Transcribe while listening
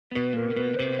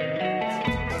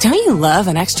Don't you love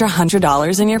an extra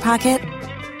 $100 in your pocket?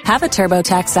 Have a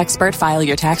TurboTax expert file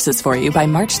your taxes for you by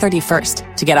March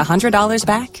 31st to get $100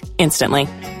 back instantly.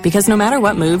 Because no matter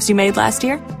what moves you made last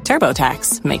year,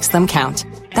 TurboTax makes them count.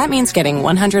 That means getting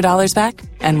 $100 back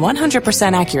and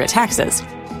 100% accurate taxes,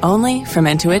 only from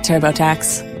Intuit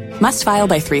TurboTax. Must file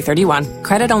by 3/31.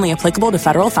 Credit only applicable to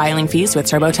federal filing fees with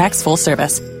TurboTax full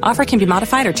service. Offer can be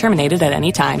modified or terminated at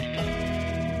any time.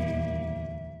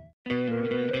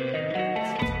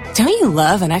 Don't you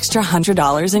love an extra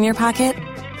 $100 in your pocket?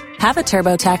 Have a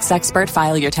TurboTax expert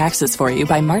file your taxes for you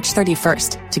by March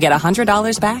 31st to get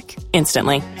 $100 back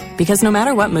instantly. Because no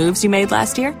matter what moves you made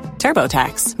last year,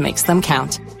 TurboTax makes them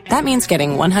count. That means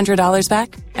getting $100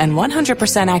 back and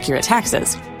 100% accurate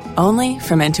taxes, only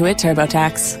from Intuit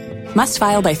TurboTax. Must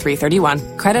file by 3/31.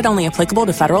 Credit only applicable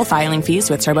to federal filing fees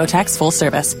with TurboTax full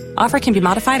service. Offer can be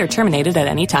modified or terminated at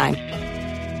any time.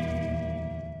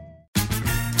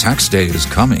 Tax day is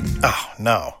coming. Oh,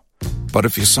 no. But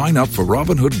if you sign up for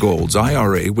Robinhood Gold's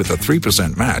IRA with a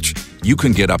 3% match, you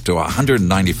can get up to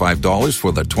 $195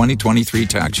 for the 2023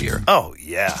 tax year. Oh,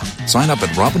 yeah. Sign up at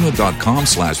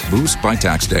Robinhood.com/boost by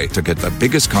tax day to get the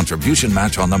biggest contribution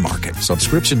match on the market.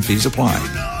 Subscription fees apply.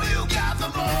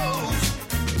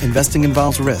 Investing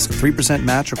involves risk. 3%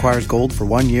 match requires gold for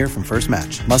 1 year from first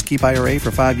match. Must keep IRA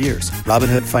for 5 years.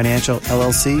 Robinhood Financial,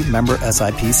 LLC, member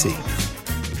SIPC.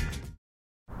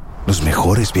 Los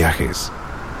mejores viajes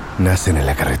nacen en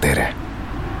la carretera.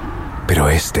 Pero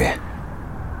este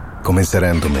comenzará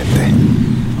en tu mente.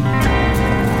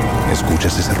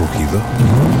 ¿Escuchas ese rugido?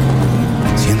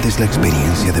 ¿Sientes la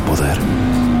experiencia de poder?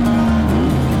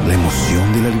 ¿La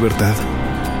emoción de la libertad?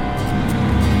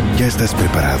 Ya estás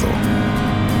preparado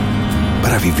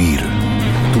para vivir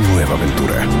tu nueva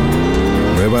aventura.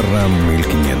 Nueva Ram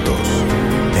 1500.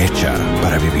 Hecha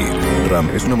para vivir. Ram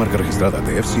es una marca registrada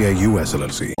de FCA US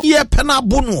LLC. Pena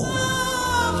bono.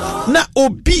 Na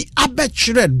obi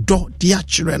abechire do dia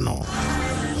chire no.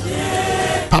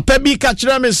 Papa bi ka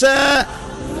chire me se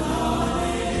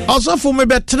osofo me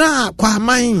betra kwa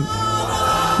man.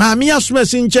 Na mi asuma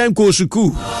sinchen ko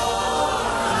suku.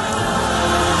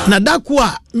 Na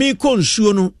dakwa mi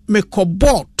konsuo no me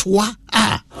kobo toa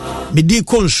me di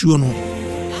konsuo no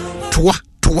toa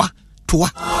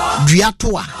dua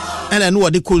toa ena no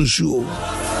de konsuo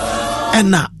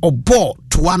ena obo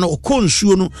toa no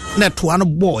konsuo no na toa no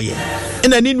boye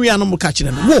ena ni nua no mo ka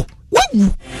kire no wo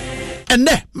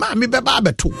enne ma me beba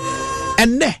abeto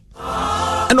enne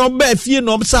ena oba fie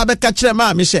no obsa be ka kire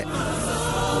ma me se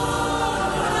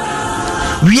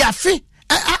wiafe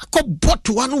akobɔ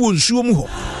toa no wɔ nsuo mu hɔ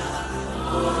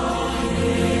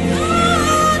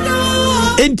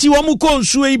enti wo mu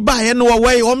konsuo yi bae no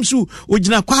wɔwɛ wɔm so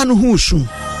ogina kwa no ho su.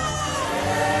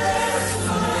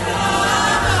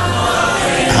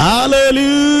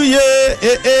 Hallelujah.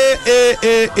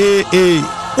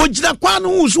 Ogina kwa no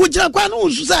ho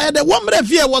su say de womre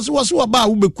fie wo ba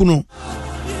wo beku no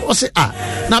wo se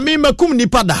na me makum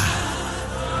nipa da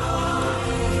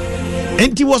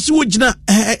enti wo se ogina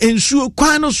ensuo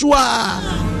kwa no so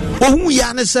ohun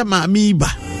ya ne se ma mi ba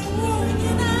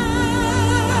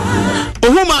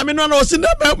ohuma me no na osi na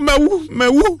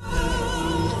mawu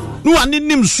no ani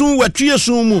nim sun watue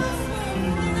sun mu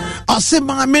ose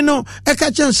ma me no e ka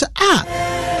chense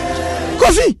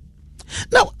kofi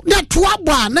na to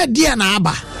aba na dia na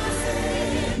aba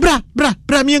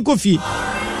bra mi kofi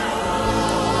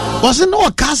ose no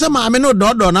ka se ma me no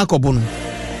dodo na kobo no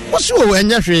wosi wo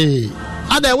enya hwe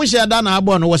ada wo hye da na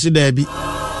abo no wosi da bi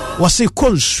wosi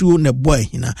konsuo na boy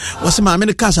hina wosi ma me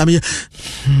no ka sa me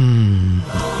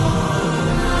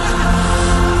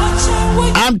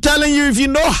I'm telling you, if you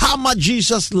know how much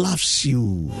Jesus loves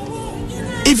you,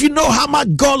 if you know how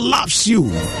much God loves you,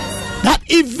 that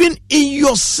even in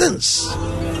your sins,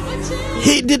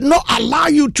 He did not allow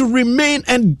you to remain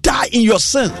and die in your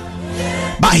sin,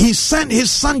 but He sent His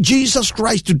Son Jesus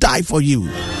Christ to die for you.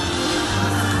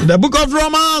 In the book of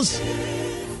Romans,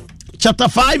 chapter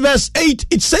 5, verse 8,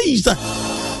 it says that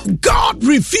God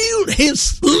revealed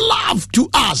His love to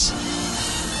us,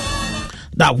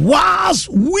 that whilst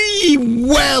we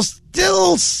were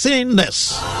still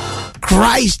sinners,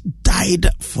 Christ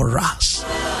died for us.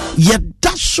 Yet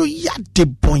that's so ya de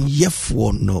bon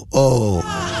yefo no.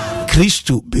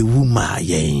 Christo be wuma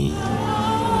ye.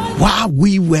 While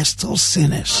we were still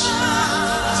sinners,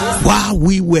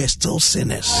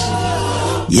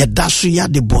 yet that's so ya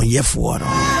de bon yefo no.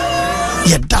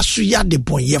 Yet that's so ya de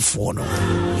bon yefo no.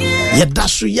 Yet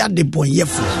that's so ya de bon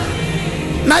yefo.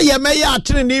 Na yemeya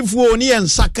atrenefo oni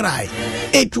ensakrai.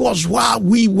 It was while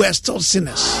we were still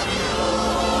sinners,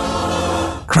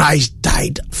 Christ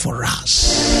died for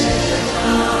us.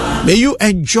 May you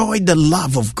enjoy the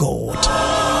love of God.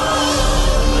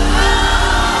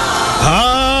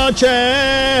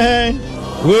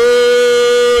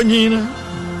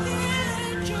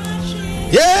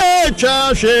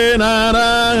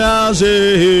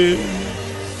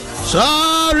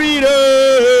 Sorry,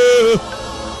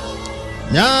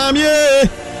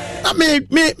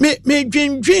 me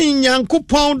dream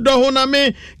Yankupon Dohona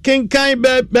me can kind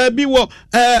baby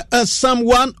Psalm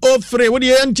 103. What do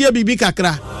you enter Bibi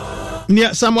Kakra?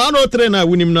 Near Psalm 103 na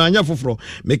winim na anya foforo.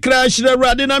 Me crash the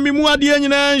rade na me muade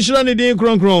nyina nhira ne din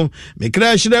kronkron. Me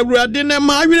crash the rade na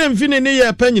ma wire mfine ne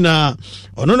ye panyina.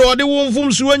 Ono no ode wo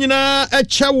mfumsuo nyina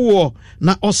echewo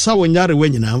na osa wo nyare wa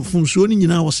nyina mfumsuo ni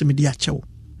nyina wo se me di achewo.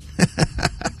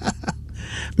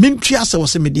 Mintwa se wo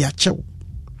se me di achewo.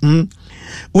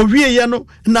 Owie ya no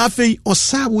na afei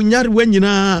osa wo nyare wa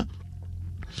nyina.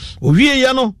 Owie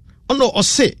ya no ono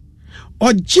ose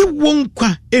oje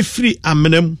wonkwa efiri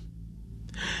amenam.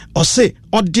 Ose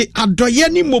ode adoye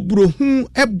ni mobrohu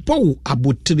ebo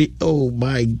abotire. Oh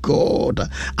my God,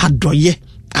 adoye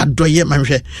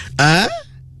manhwe.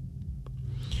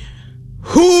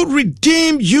 Who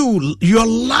redeemed you, your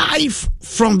life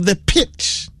from the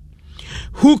pit,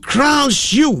 who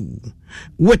crowns you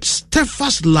with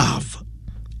steadfast love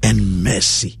and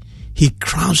mercy. He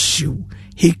crowns you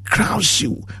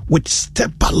with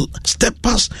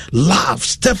steadfast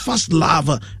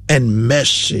love and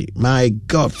mercy. My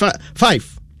God.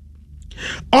 5.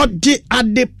 Ode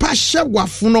adepasha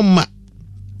wafunoma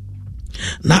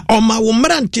na oma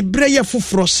womranti breye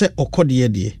fufuro se okode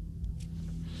de.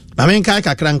 Mamenka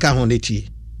kakranka ho neti.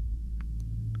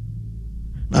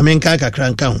 Mamenka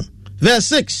kakranka ho. Verse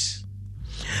 6.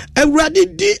 Awurade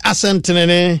di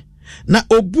asentenene na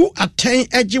obu aten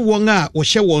agi won a wo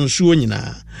hye won suo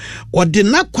nyina. Ode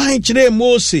na kwan kire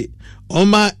Mose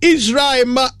oma Israel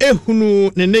ma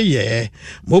ehunu ne ye.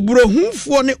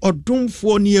 Mobrohumfo ne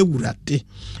odomfo ne awurade.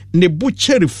 Ne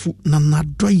bucherifu na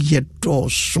nadoye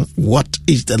doso. What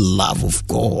is the love of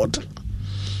God?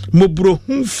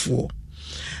 Mobrohumfo.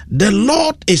 The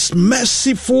Lord is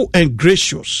merciful and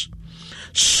gracious,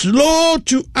 slow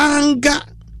to anger,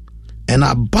 and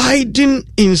abiding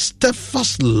in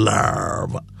steadfast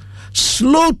love.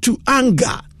 Slow to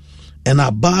anger and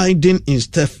abiding in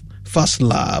steadfast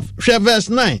love. Verse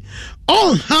 9.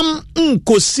 On ham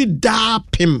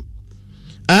unkosidapim.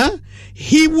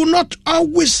 He will not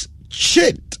always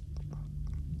cheat.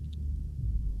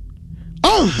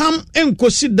 On ham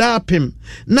unkosidapim.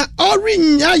 Na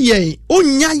orinyaye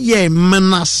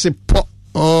manasepo.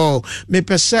 Oh, me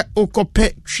pese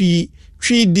okope tree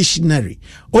dictionary.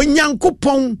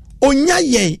 Onyankopon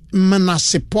onyaye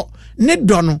manasepo. Ne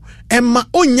dono emma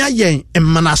onyaye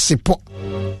manasepo.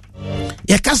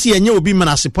 Yakasi yenye obi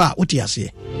manasepo a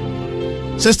utiase.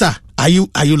 Sister, are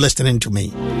you listening to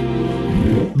me?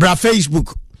 Bra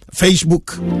Facebook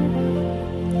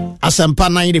Asampa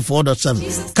 94.7.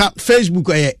 Facebook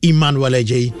Emmanuel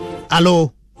AJ.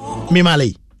 Hello,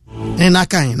 Mimali.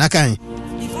 Nakai.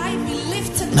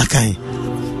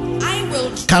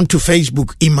 Come to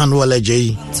Facebook, Emmanuel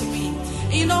AJ.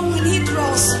 You know when he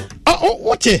draws.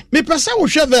 What? Me pesa wo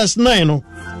share verse 9 no.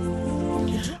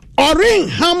 Orin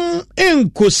ham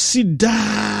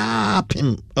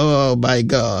enkosidapim. Oh my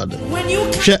God. When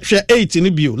you share 8 in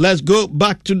the Let's go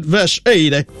back to verse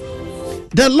 8.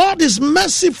 The Lord is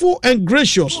merciful and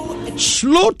gracious,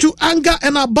 slow to anger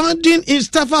and abounding in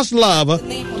steadfast love.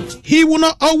 He will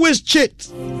not always cheat.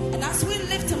 And as we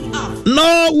lift him up,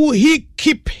 nor will he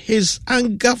keep his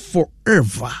anger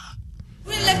forever.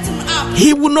 We lift him up.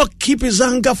 He will not keep his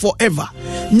anger forever.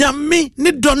 Nyame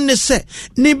ni donne se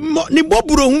ni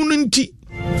boburo hununti.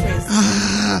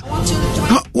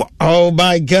 Oh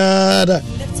my God.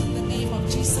 Lift in the name of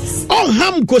Jesus. Oh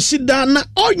ham kosida na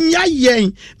onya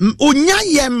yen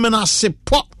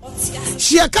menasepo.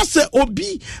 Siaka se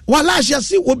obi wala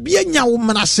jasi obi enya wo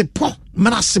menasepo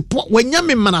wanya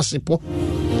me menasepo.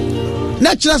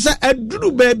 Na kira se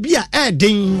aduru ba bia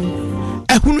eden.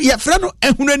 Ehunu ye fra no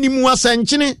ehunu animu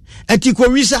asankyene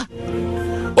atikowisa.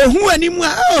 Ohu animu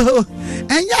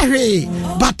enya hwe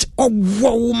but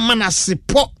owo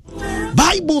menasepo.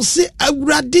 Bible say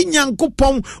awurade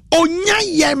nyankopon onya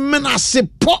ye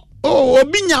menasepo. Oh,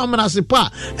 obi nya menasepo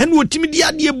a ene otimi di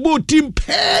ade bo tim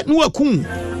pe no akun.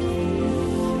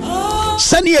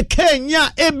 Sani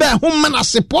Kenya ebe ho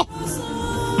menasepo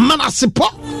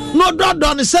no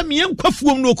do ne se me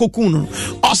nkwafuom no kokun no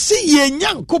osi ye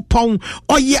nyankopon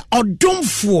oye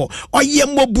odomfo oye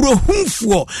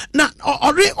mobrohumfo na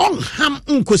ore onham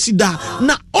nkosida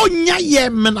na onya ye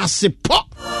menasepo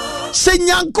se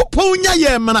nyankopon nya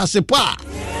ye menasepo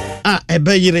a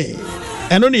ebeyire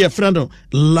eno ne ye frando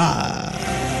la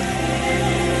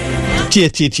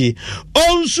Tie.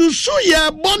 Onsusu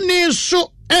ye boni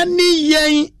so eni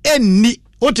yen eni.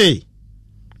 Ote.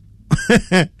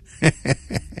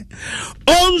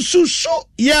 Onsusu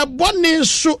ye boni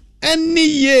so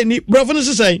eni yen. Brother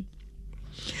say,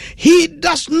 he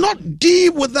does not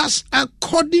deal with us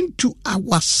according to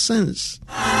our sins.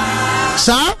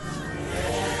 Sir?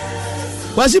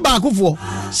 What's it back for?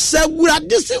 Say we are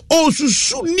this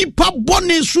onsusu nipa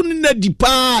boni so ni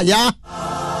dipa ya.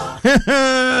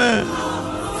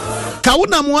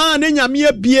 Kauna mwa ne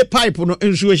nyame bie pipe no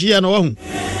ensuohia no wahu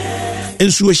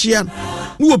ensuohia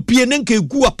no bie ne nka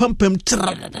egu apampam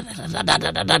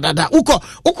uko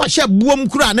hye buom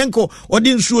kura ne nka ode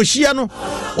ensuohia no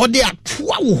ode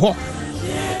atoa wo ho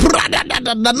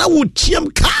na wo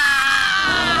tiem ka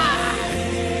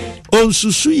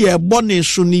onsusu ye bone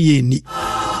so ne yeni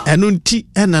eno nti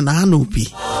ena na ana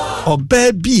obi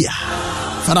oba bia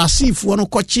farasifo no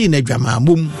kochi na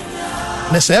dwamamom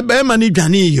na se be ma ne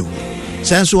dwane yo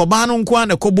sense oba no nko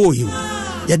na kobo yo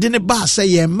yede ne ba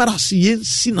se ye Mercies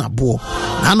yensi na bo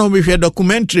na no mehwe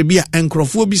documentary bia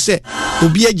enkrofo bi se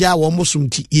obi agya wo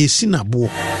mosomti yesi na bo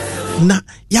na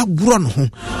ya gro no ho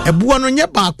ebo no nye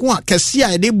ba ko a kese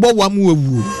a yede bo wa mu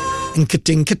awu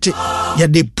nkete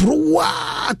yede prowa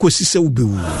kosi se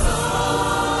ubewu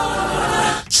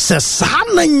se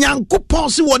sana nyankopon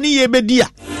se woni ye bedia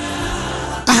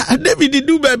David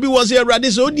do baby was here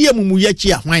ready so dia mumu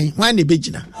yachi a hwan ne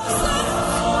begina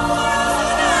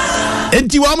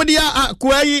enti wa mo dia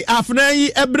kwai afna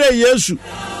yi ebre Yesu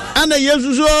ana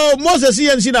Yesu so Moses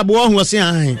yensi na bo ho se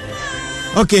an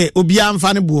okay obi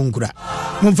amfa ne bo nkura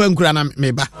momfa nkura na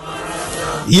meba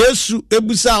Yesu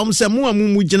ebusa se mo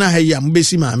amumu gina ha ya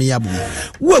mbesi maame ya bo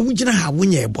wo awugina ha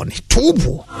wonye ebone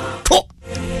tobo to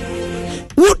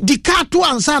wo dikato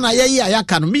ansa na yeyi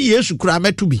ayaka no me Yesu kura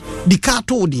metu bi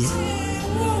dikato de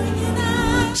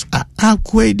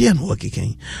akwai dia no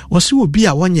okeken wose obi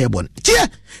a wonye ebon tie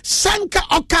sanka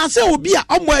okase obi a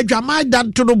omo adwama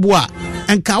dan to no bo a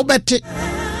enka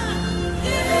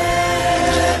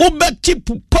obeti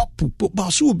pupo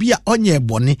ba so obi a onye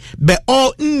ebone be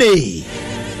all ne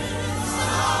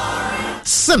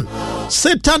sin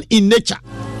Satan in nature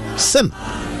sin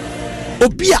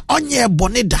obi a onye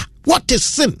ebone da. What is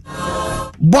sin?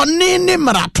 Bonini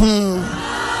marathon.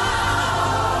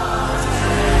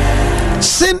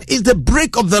 Sin is the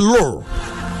break of the law.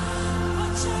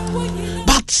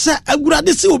 But say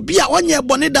agurade se obi a onye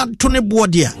boni da to ne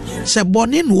bodia. Se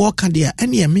boni no work dia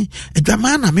ene me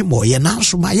adwama na me boye na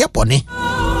so ma ye boni.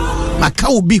 Maka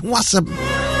obi ho asem.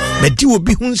 Medi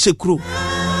obi ho nsekuro.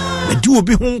 Medi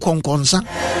obi ho konkonsa.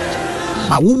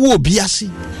 Ma wo obi ase.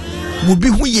 Mubi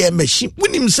hu ye machine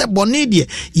wunim se bone de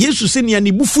Yesu se ne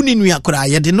ne bufu ni nua kora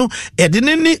ye de no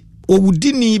ne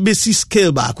owudini besi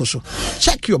scale ba akoso.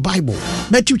 Check your Bible,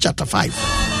 Matthew chapter 5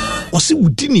 osi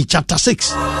wudini chapter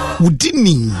 6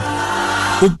 wudini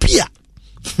obia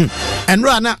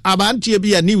enro ana abantie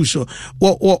bia news so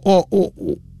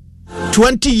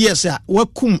 20 years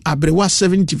wakum abrewa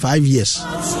 75 years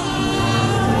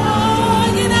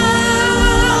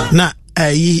na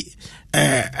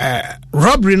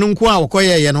robbery no nko a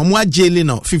wokoye ye no mo ajeli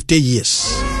no 50 years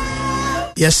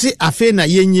yesi afe na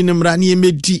yenyi mra na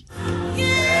yemedi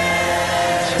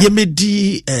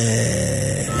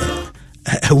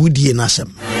awudie nasem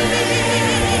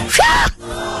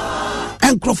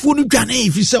enkrofo no dwane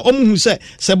ifi se omhu se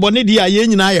bone dia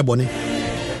yenyina aye bone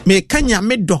me kanya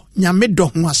medo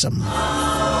ho asem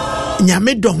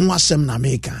nyamedo ho asem na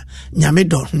meka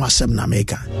nyamedo ho asem na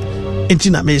meka enti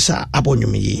na mesa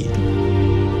abonyum yi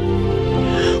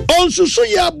onsusu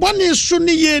ya bone so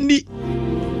ne yeni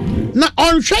na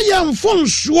onhwa ya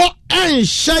mfonsuo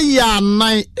enhya ya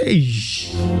nan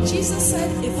Jesus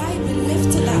said if I be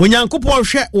lifted up onyankopon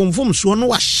hwe womfomsuo no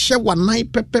wahye wanan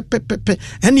pepepepe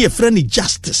ene ye frani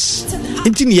justice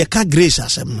enti ne ye ka grace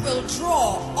asem will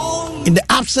draw all in the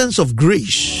absence of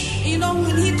grace when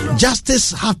he draws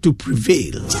justice have to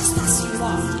prevail just as you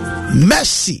are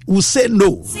mercy will say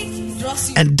no. draws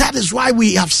you And that is why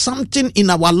we have something in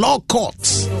our law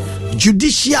courts,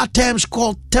 judicial terms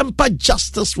called tempered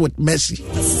justice with mercy.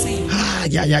 the same.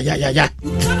 Yeah.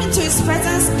 You come into his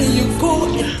presence and you go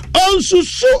in Also,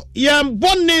 so yam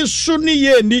bonne suni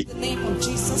yeni the name of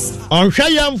Jesus. on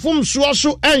shayam fum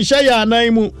suasu and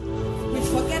shayanaimu. We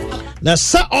forget about Na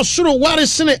sa osuru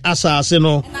warisine asase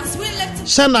no. and as we lift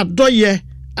Sana doye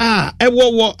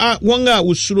ewo wonga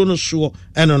usuru no suo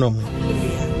eno no.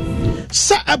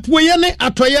 Sa apoye ne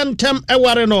atoye ntem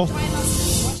eware no.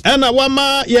 Ena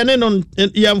wama yene no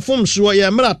yamfum suo ye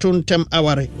mrato ntem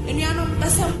aware. and you are not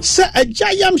Sa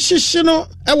agya yam hyehye no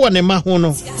ewo ne ma ho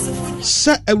no.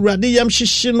 Sa awurade yam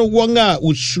hyehye no won a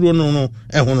osuro no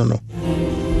ɛho no.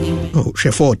 Oh,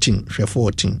 she 14.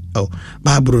 Oh,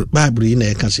 Bible in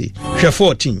a kasi. She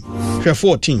 14.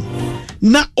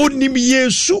 Na onim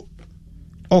Yesu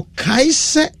o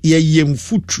kaise ye yem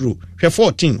futuro. She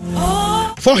 14.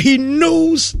 For he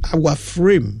knows our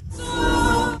frame.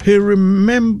 He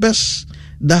remembers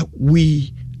that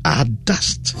we are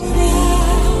dust.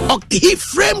 He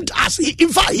framed us. In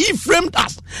fact, he framed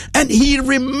us, and he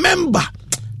remember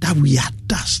that we are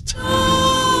dust.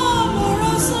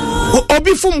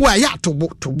 Obi from where ya tobo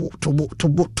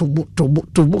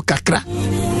kakra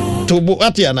tobo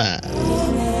atiana.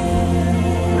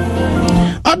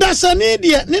 Odasani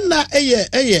dia nina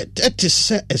eye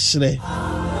etise esre.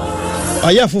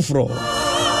 Oya fufuro.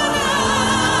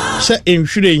 Se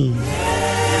enhwiren.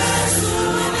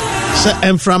 Se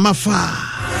emframafa.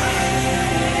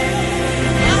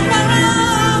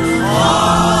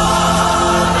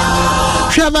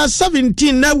 Trevor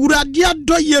 17 na wuradia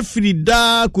doye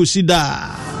frida kusida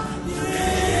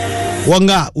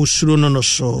wanga usuro no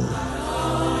so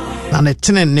na ne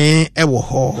tenene ewo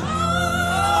ho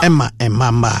ema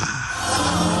emama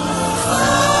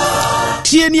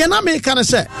tieni na me can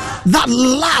say that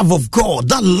love of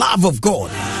God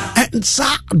and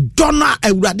sa donna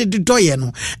awurade de doye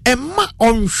no emma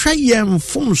onhwe yem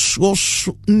fom so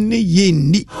ne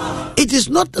yeni. It is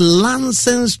not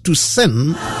license to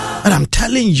sin, and I'm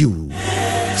telling you,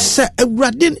 say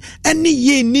awurade any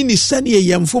yeni ni sani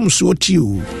yem fom so ti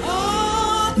o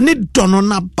ne dono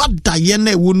na bada ye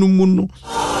na ewunumu no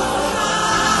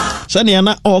sani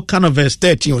na all kind of verse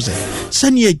 13 say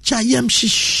sani agayam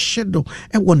hihyedo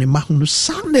e woni mahunu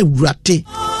sana awurade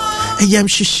ayam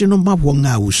hihye ma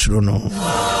wonga usuro no.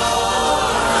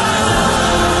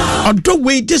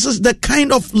 Although this is the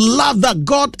kind of love that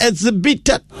God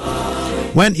exhibited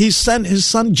when he sent his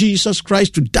son Jesus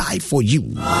Christ to die for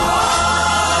you.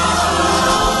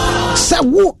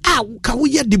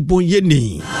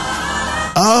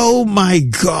 Oh my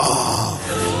God.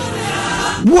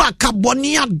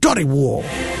 Wakabonia doriwo.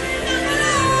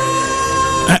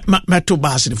 Meto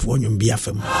basiri fo nyumbia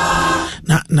fam.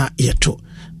 Na yeto.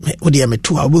 Odi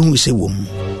ameto awu se wom.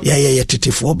 Ya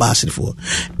tetefo basiri fo.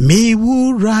 Me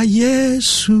wura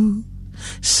Yesu.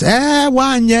 Se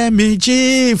wanye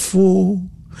mijifu.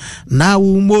 Na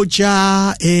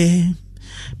umoja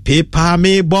Pipa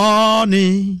me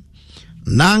boni.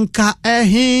 Nanka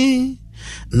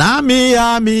Na mi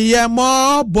ye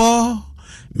mobo.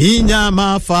 Minya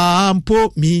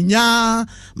mafampo.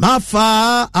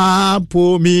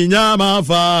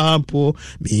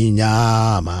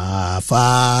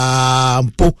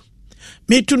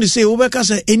 Me tuni se ubeka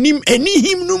se eni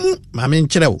him numu mame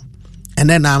nkyerɛw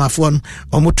ene na amafo no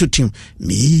omotutim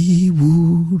mi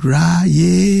wura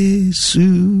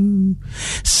Yesu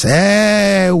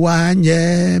se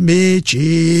wanye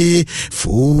mechi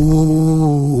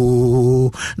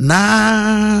fu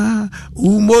na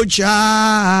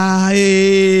umoja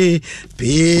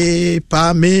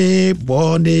pepa me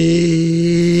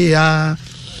bonea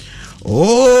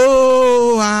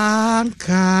o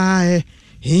ankai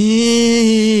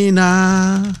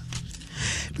hina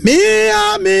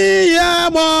mia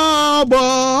mobo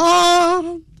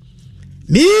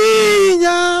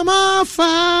minya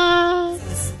mafa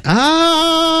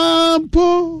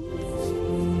ampo.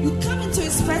 You come into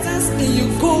his presence and you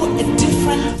go a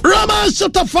different. Romans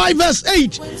chapter 5 verse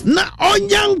 8 na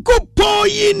onyankopo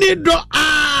yinido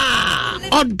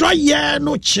odoye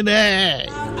no chire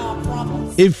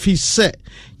if he said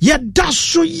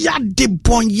Yadaso yade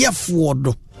bon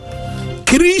yefuodo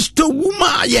Kristo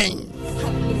wuma yen.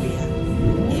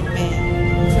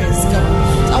 Amen. Praise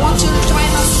God. I want you to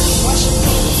join us in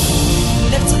worshiping,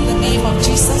 lifting the name of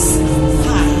Jesus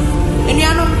high. And you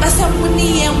are not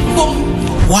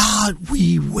while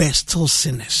we were still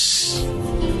sinners.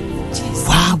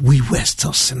 While we were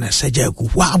still sinners.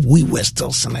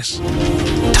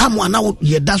 Tamwana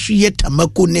yadasu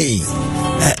yetamako ne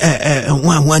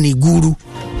wani guru.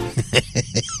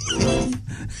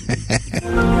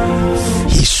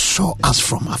 He saw us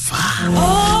from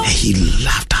afar. He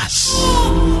loved us.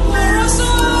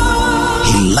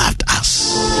 He loved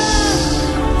us.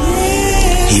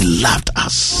 He loved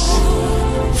us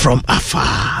from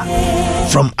afar,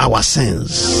 from our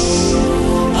sins.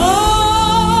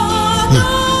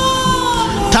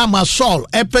 Tama Saul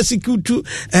persecute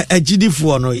a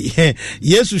GD4 no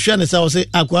yes shane say say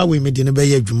akwa we me de be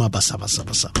ye adwuma basa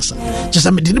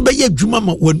just me de be ye adwuma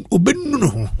ma obenu no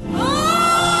ho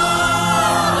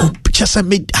just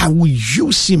me I will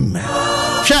use him.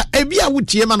 Ebia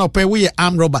wutie man ope we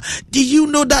armed robber. Do you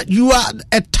know that you are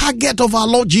a target of our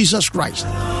Lord Jesus Christ?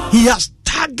 He has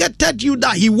targeted you,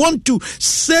 that he want to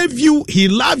save you. He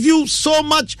love you so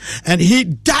much and he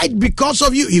died because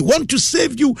of you. He want to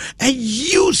save you and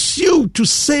use you to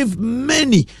save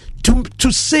many,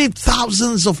 to save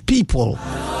thousands of people.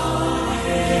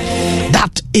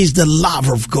 That is the love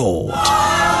of God.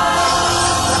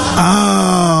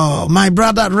 Oh, my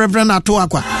brother, Reverend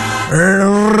Atuakwa,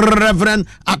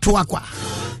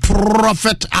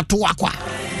 Prophet Atuakwa.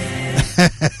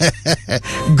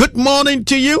 Good morning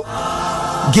to you.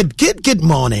 Good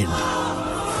morning.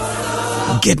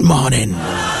 Good morning.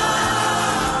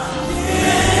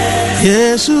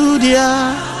 Yes,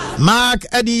 dear. Mark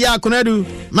Adia Kunedu.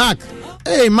 Mark.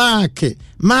 Hey, Mark.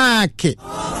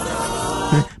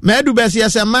 Medu Bessia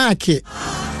say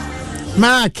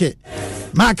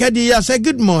Mark Adia say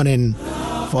good morning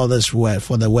for this word,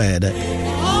 for the word.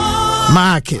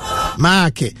 Mark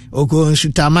Okon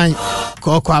Shutamai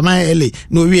Kokwama Eli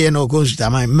no we no Okon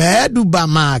Shutamai Medu ba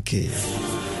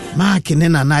Mark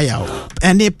nena naya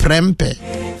any prempe.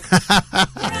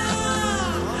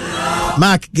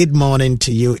 Mark, good morning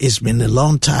to you. It's been a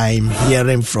long time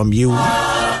hearing from you.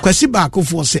 Kwesi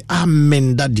Bakufo say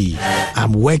amen daddy.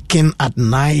 I'm working at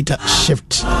night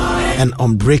shift and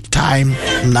on break time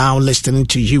now listening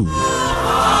to you.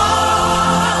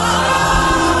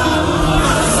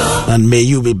 And may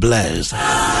you be blessed.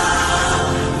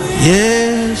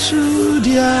 Yes,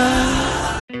 dear.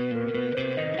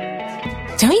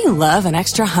 Don't you love an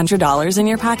extra $100 in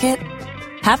your pocket?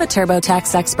 Have a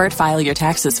TurboTax expert file your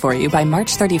taxes for you by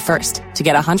March 31st to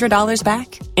get $100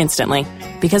 back instantly.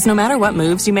 Because no matter what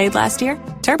moves you made last year,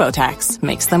 TurboTax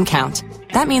makes them count.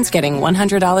 That means getting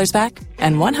 $100 back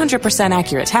and 100%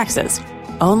 accurate taxes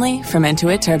only from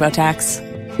Intuit TurboTax.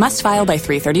 Must file by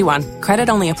 3/31. Credit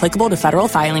only applicable to federal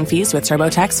filing fees with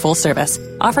TurboTax full service.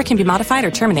 Offer can be modified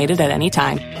or terminated at any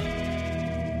time.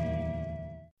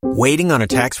 Waiting on a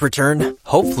tax return?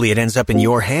 Hopefully it ends up in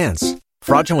your hands.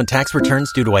 Fraudulent tax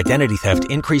returns due to identity theft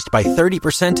increased by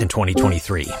 30% in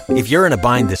 2023. If you're in a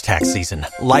bind this tax season,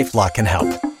 LifeLock can help.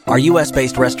 Our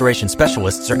U.S.-based restoration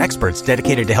specialists are experts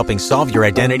dedicated to helping solve your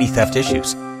identity theft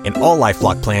issues. And all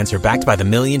LifeLock plans are backed by the $1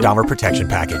 Million Protection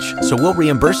Package. So we'll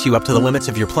reimburse you up to the limits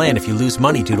of your plan if you lose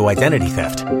money due to identity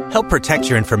theft. Help protect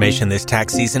your information this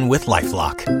tax season with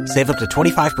LifeLock. Save up to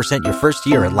 25% your first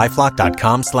year at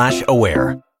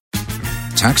LifeLock.com/aware.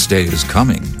 Tax day is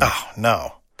coming. Oh,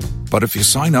 no. But if you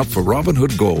sign up for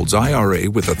Robinhood Gold's IRA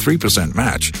with a 3%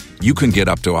 match, you can get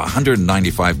up to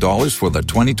 $195 for the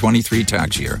 2023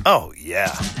 tax year. Oh,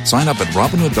 yeah. Sign up at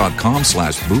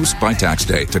Robinhood.com/boost by tax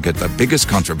day to get the biggest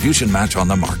contribution match on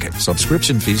the market.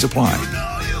 Subscription fees apply.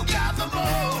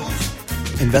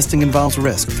 Investing involves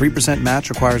risk. 3% match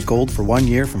requires gold for 1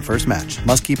 year from first match.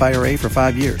 Must keep IRA for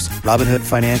 5 years. Robinhood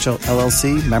Financial,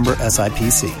 LLC, member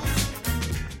SIPC.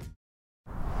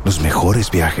 Los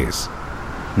mejores viajes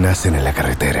nacen en la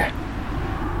carretera,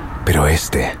 pero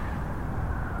este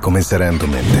comenzará en tu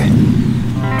mente.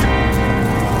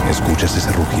 ¿Escuchas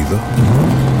ese rugido?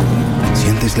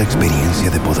 ¿Sientes la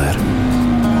experiencia de poder?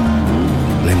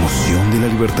 ¿La emoción de la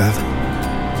libertad?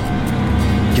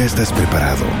 Ya estás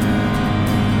preparado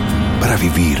para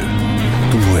vivir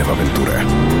tu nueva aventura.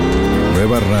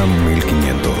 Nueva Ram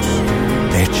 1500,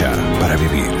 hecha para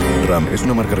vivir. Ram es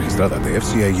una marca registrada de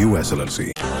FCI US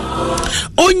LLC.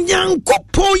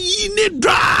 Onyankopo yine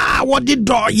dra wadi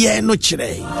do ye no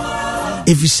chire.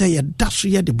 If you say a daso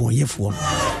ye de boyefo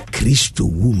Christo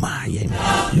wuma ye.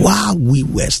 While we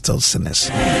were still sinners,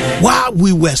 while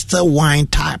we were still wine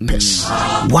tappers,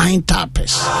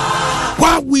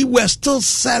 while we were still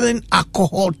selling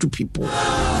alcohol to people.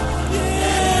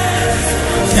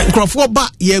 Nkrofo ba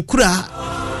ye kura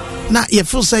na ye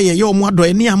feel say ye omo ado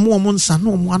eni amo omo nsa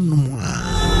na omo anom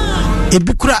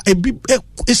ebi kura ebi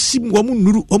esim omo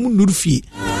nuru fie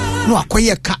no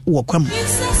akoye ka wo kwam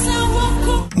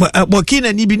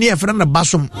bokina ni bi ne efra na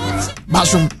basom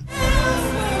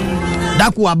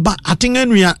daku aba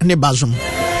atenganua ne basom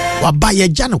waba ye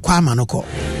gya no kwa ama no ko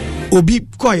obi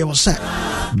ko ye wo say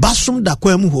basom da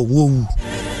kwa mu ho wo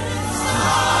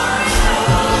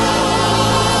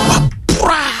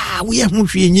we have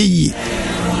hwe nye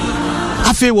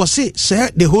afi wo say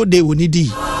the whole day we need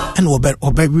and obe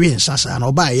sasa na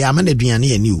oba ya ma na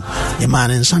aduane ani o ye ma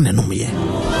ne nsa ne nom ye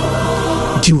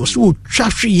ti wo so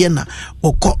twahwe ye na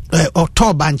okọ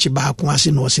oto banchi ba ko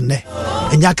ase no se ne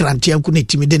enya krantia ku na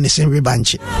timi de ne senwe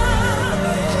banchi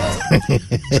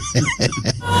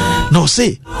no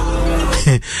say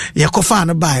ye kofa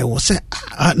na ba wo say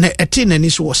na etin ani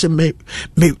so wo say me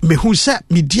hu say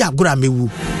me di agora mewu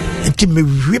enti me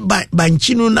hwe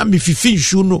banchi no na me fifi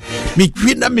nsu no me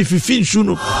hwe na me fifi nsu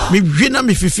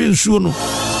no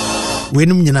we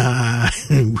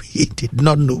did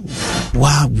not know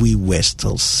while we were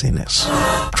still sinners.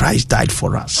 Christ died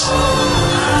for us.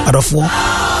 Out of war,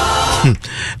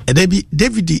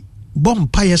 David bomb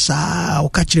payasa or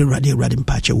catch a radi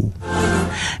pacho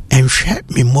and share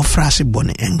me more frasi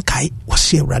bonnet and kai was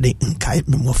here radi and kai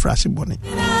me more frasi bonnet.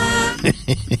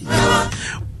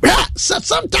 So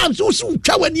sometimes we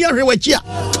chow near what ya.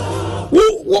 We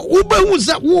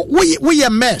a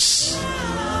mess.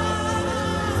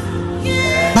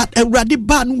 But a radi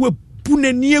ban we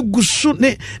pune near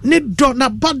gusune ne dona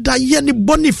bada yani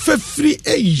boni fe free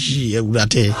age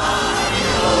rate.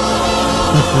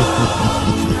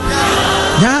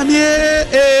 Yamie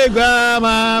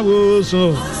egama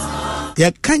wuso.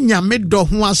 Ya kanya me do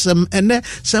ho asem ene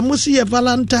samusi ye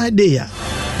Valentine Day.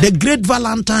 The great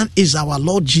Valentine is our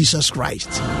Lord Jesus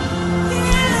Christ.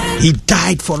 He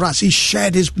died for us. He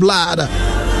shed his blood.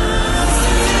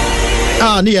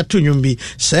 Near to Yumbi.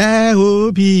 Se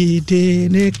obi de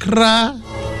nekra.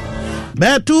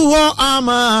 Betu ho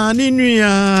ama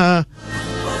ninuya.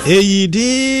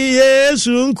 Eyidi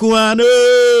Yesu nkuano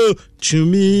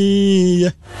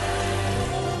chumi.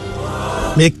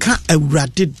 Meka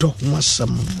awurade do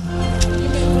wasam.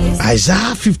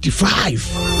 Isaiah 55.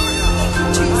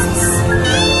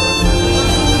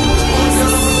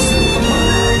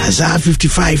 Isaiah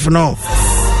 55 no.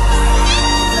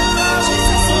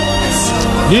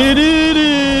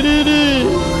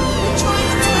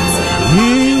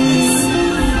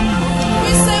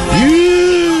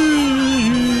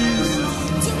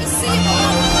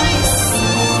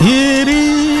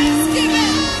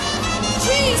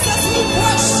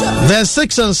 Verse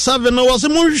 6 and 7 was a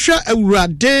Munsha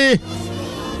Urade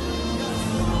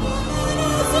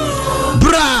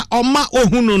Bra Oma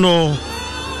Ohuno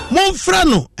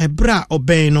Monfrano Ebra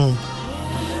Obeno.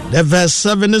 The verse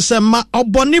 7 is a ma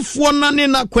obonifo nane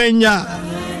na kwenya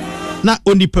na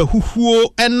onipa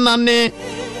huhuo enane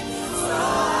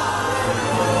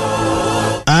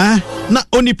na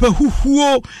onipa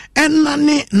huhuo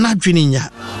enane na dweninya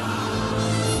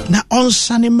na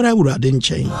onsane mra Urade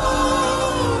nchen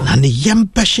na ne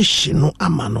yempa hyehye no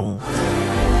amano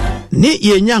ne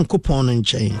ye nyankopon no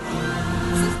nchen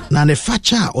na ne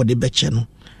facha a ode beche no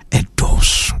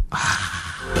edos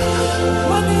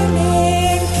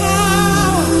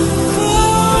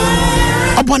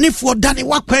abonifo dane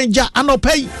wakwanja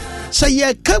anopai say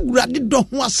ye ka Urade do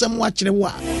ho asem wa kire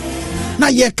wa na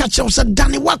ye ka che say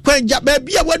dane wakwanja ba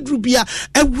bia wadru bia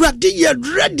Urade ye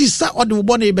ready sa ode wo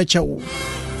bone beche wo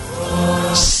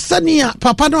Sania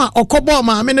papa no okobo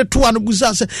ma me ne to an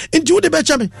busa se enti wo de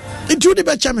becha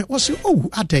me was oh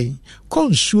adai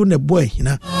konsuo ne boy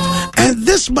na and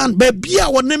this man be bia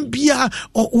wonem bia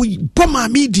o boma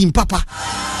me din papa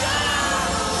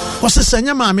was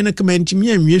senya ma me ne kementi me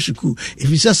anwie suku if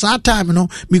you say that time no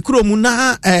me kuro mu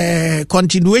na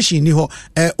continuation ni ho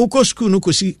uko school no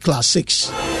ko si class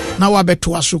 6 now I bet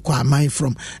to aso kwa mine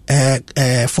from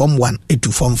form 1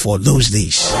 to form 4 those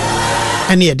days.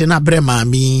 And ye dena bre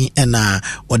mami ena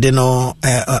odeno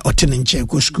otene nche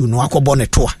ko school no akobo ne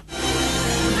toa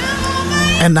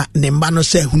ena ne mba no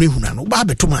se hunehuna no ba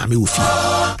beto mami ofi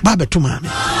ba beto mami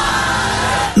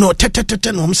no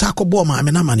tete no msa akobo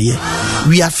mami na mane ye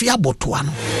wi afia botoa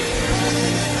no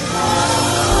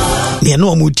ne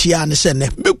no mutia ne se ne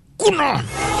bekuno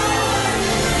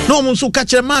no mo so ka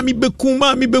kire mami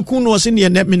beku no se ne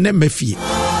ne mafie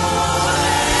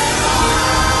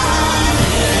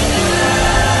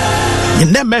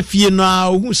ne mafie no a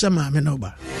ohu se ma me no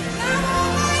ba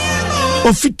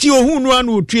ofiti ohu no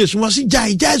anu otue so wasi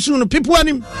jai so no people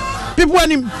anim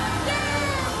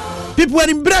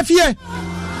brafie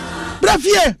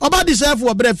oba deserve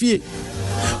for brafie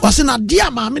wasi na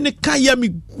dia ma me ne kan ya me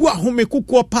gu ahome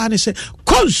kokko pa ne se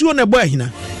konsuo ne bo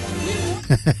ahina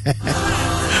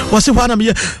wasi wana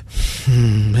me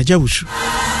na jawusu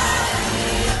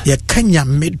ya kanya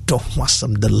medo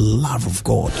wasam the love of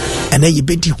God and then you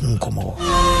bedi hunkomo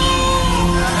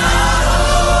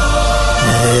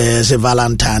se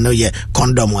Valentine ye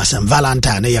condom wasam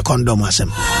Valentine ye condom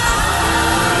wasam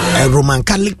a Roman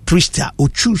Catholic priest o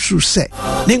chusu se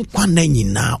ne nkwa na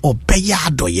nyina obeya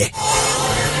adoye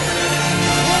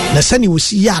na sani wo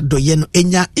si ya adoye no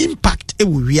enya impact e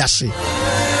wo wiase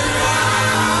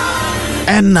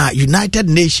and United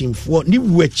Nations for ni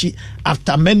wechi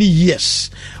after many years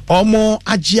omo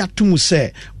agia tumu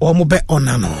se omo be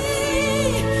onano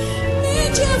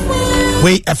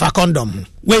we if a condom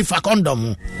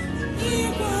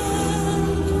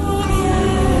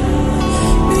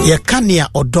ye kania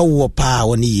odowo pa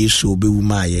woni Yesu obewu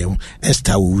ma ye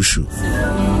Esther wusu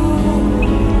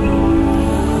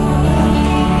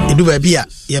edu ba bia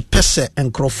ye pese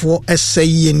enkrofo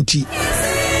eseyenti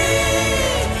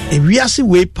we are see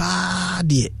way pa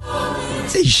de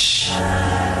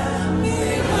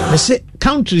me say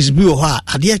countries bi o ha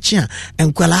ade chia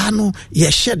enkwala no ye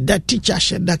shed that teacher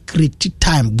shed that create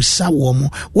time busa wo mo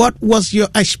what was your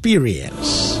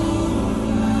experience?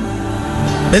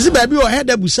 There's a baby or head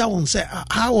busa won say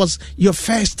how was your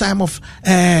first time of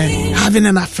having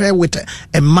an affair with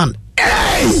a man?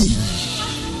 Hey!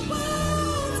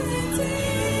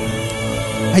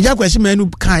 I just question man who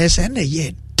can say na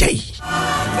ye day.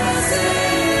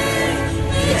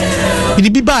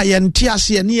 It be by and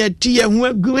tiasia near tia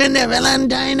when a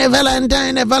valentine.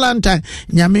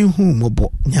 Nyame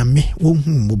humobo, nyame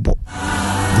humobo.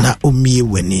 Na umi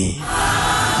weni.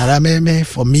 Arameme,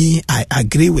 for me, I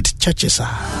agree with churches.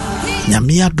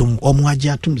 Nyame adum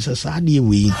omwaja tum sasadi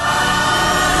we.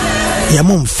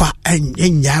 Yamum fa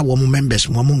enya womu members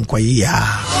womu kwa ya.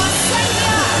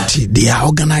 They are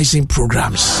organizing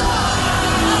programs.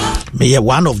 Me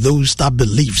one of those that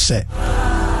believes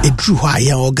it true why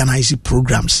I organize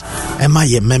programs and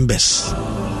my members.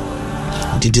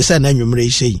 Did you say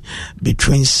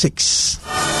between 6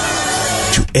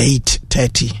 to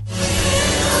 8:30?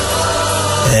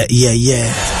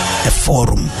 A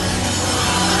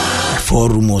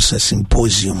forum was a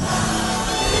symposium.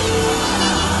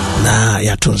 Na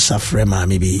yaton safrema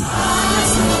maybe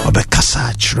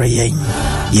obekasa chreyen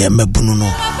ye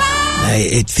mebununo.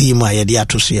 A theme I had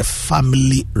to see a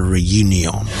family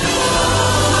reunion.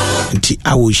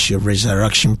 I wish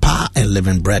Resurrection Power and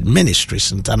Living Bread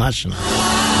Ministries International.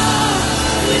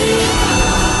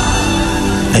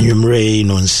 And you may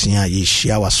non see ye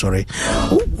share sorry.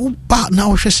 But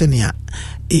now Shesenia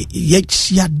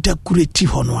yet ya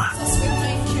decorative honor.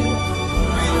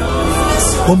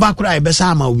 Obakra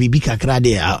Besama will be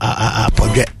Kakrade a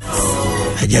project.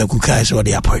 A Jakuka is what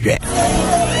they are project.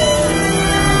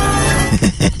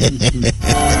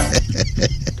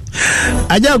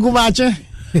 Ajakubache.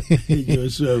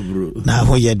 Na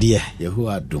ho ye de yeho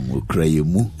adom okra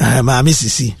yemu ma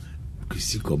misisi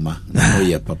kisikoma na ho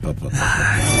ye papa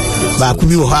ba ku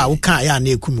bi ho a wo kan ya na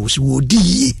ekumi wo si wo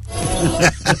di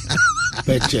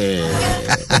peche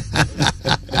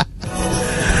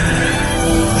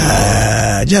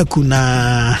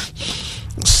jakuna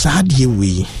sadie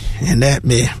we and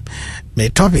me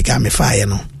topic am fire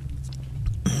no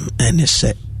and it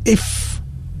said if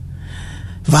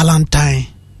Valentine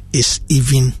is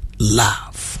even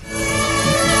love.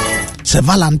 Se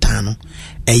Valentine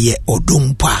eye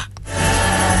odumpa.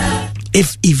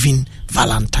 If even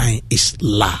Valentine is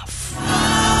love.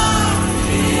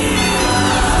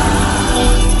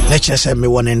 Let's just say me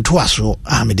one in twaso,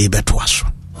 me de betwaso.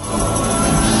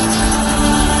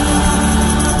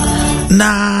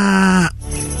 Na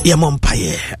ye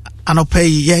mompaye anope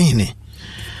yene.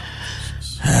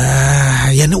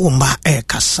 Yene umba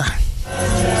kasa.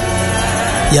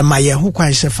 Yama ye ho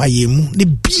kwan se fa yemu ne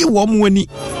bie wo mo ani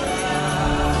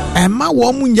ema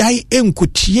wo mo nyai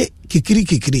enkotie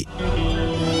kikiri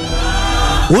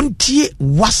ontie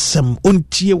wasem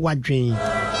ontie wadwen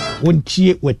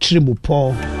ontie watrimu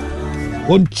po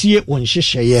ontie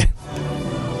onhyehyeye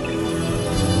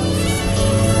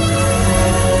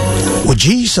o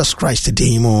Jesus Christ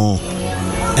demo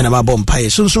and ama bompaye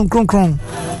sunsun kronkron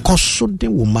koso de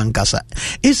wo mankasa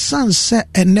esanse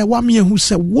ene wa me hu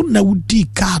se wo na wudi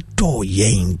ka do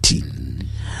yenti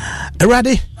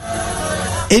erade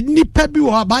enipa bi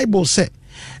wo Bible se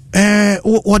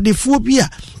odefo bi a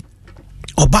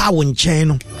oba wo nchen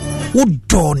no wo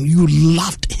don you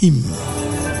loved him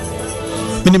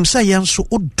minim say yanso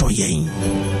odo yen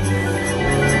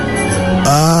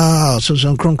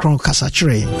so kronkron kasa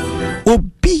chire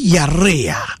obi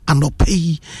yarea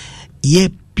anopai ye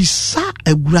bisa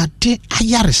awurade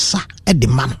ayaresa de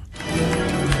man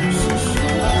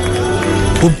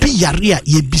obi yare a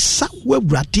ye bisa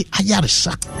awurade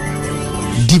ayaresa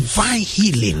divine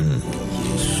healing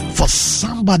for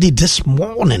somebody this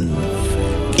morning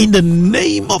in the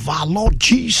name of our Lord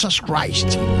Jesus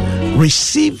Christ.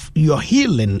 Receive your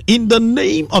healing in the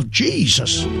name of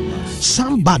Jesus.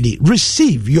 Somebody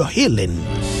receive your healing.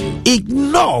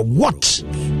 Ignore what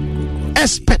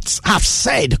experts have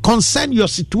said concern your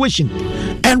situation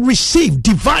and receive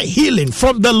divine healing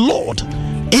from the Lord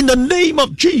in the name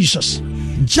of Jesus.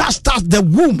 Just as the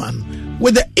woman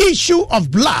with the issue of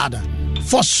blood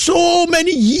for so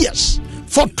many years,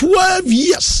 for 12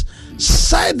 years,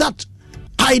 said that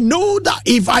I know that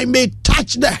if I may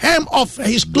touch the hem of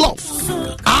his cloth,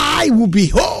 I will be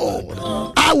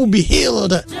whole, I will be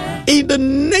healed in the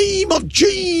name of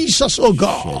Jesus, oh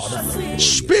God.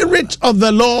 Spirit of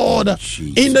the Lord,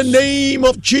 in the name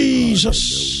of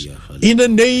Jesus, in the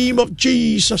name of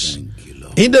Jesus,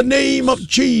 in the name of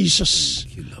Jesus,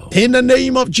 In the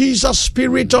name of Jesus,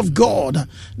 Spirit of God,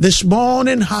 this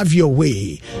morning have your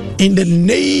way. In the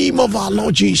name of our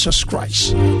Lord Jesus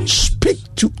Christ, speak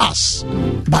to us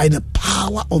by the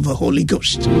power of the Holy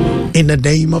Ghost. In the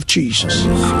name of Jesus,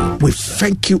 we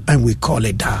thank you and we call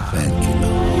it down. Thank you,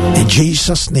 Lord. In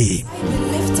Jesus' name,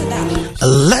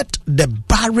 let the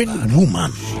barren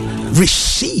woman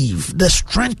receive the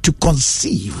strength to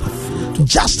conceive,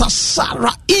 just as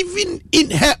Sarah, even in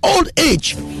her old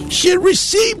age, she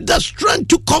received the strength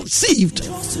to conceive.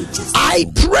 I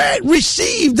pray,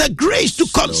 receive the grace to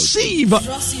conceive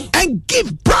and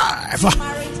give birth.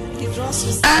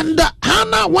 And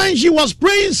Hannah, when she was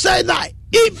praying, said that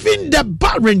even the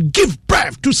barren give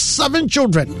birth to 7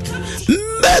 children.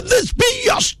 May this be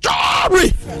your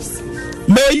story.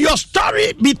 May your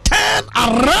story be turned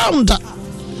around.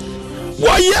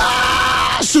 Forget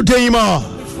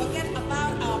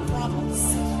about our problems.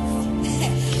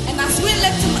 And as we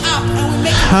lift him up and we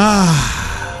make him,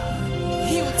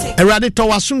 he will take Erade to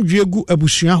wasomdwe gu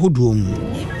abusua hodom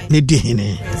ne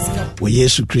dihene wo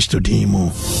Yesu Kristo din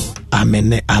mu.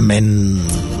 Amen. Amen.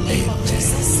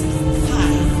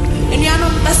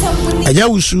 Aja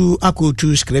usu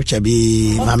akotu scripture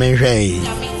bi mamenhwe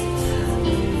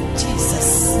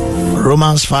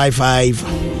Romans 5:5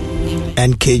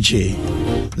 NKJ.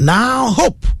 Now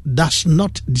hope does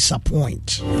not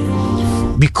disappoint,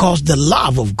 because the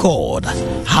love of God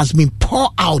has been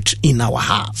poured out in our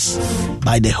hearts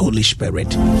by the Holy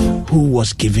Spirit who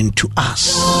was given to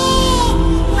us.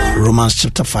 Romans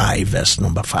chapter 5 verse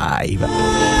number 5.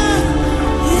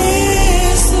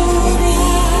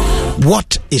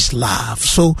 What is love?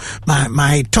 So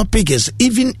my topic is,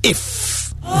 even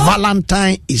if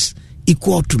Valentine is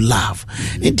equal to love.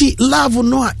 Inti love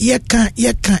no yeka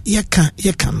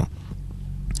no.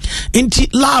 Inti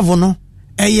love no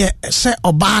eye se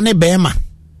oba ne bema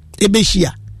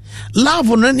ebehia.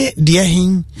 Love no ne de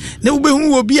hin ne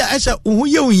obehu obi a ese ohu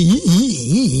ye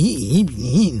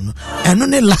eno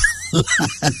ne la.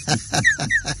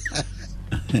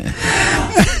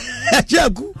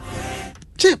 Jagu.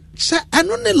 Say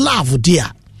eno ne love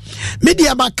dia.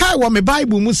 Media bakai wa me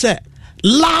Bible mu say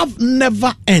love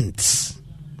never ends.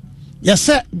 Yes,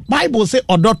 sir. Bible say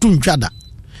odotu ntwada.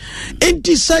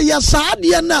 Enti say ya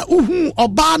saade na uhu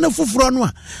oba na foforo no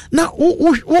a na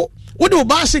wo de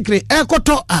oba secret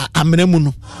ekoto amremu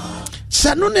no.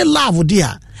 Se no ne love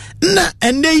dia na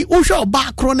enei wo hwe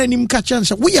oba kro na nim ka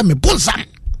chense wo ye me bonsam.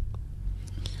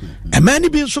 Emani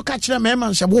bi nso ka kire me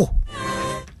man se wo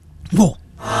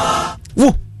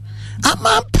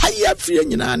ama paya fie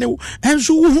nyina ne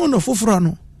enso wo no foforo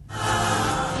no.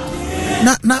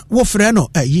 Na wo frɛ no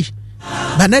ayi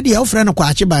bana dia wo frɛ no kwa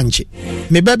ache banche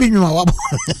me ba bi nwuma wabo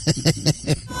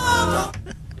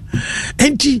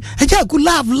enti aja ku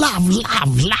love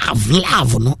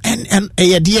no and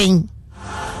eyedien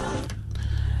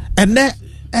and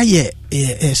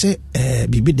say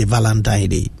bibi de Valentine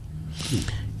Day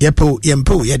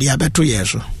yempo ye dia beto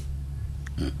yeso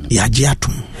ya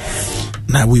jiatum.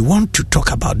 Now we want to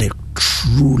talk about the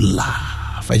true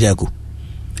love. Ajaku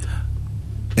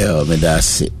me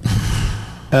that's it.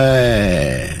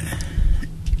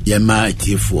 Yama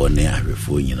tifo ne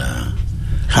ahwefo nyina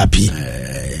happy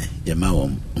yama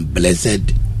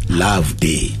blessed love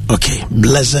day. Okay,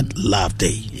 blessed love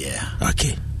day. Yeah.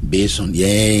 Okay. Based on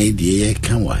the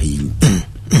kan wa hi.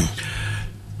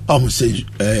 Say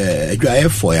dry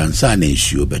for yansa na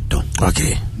issue beto.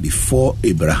 Okay. Before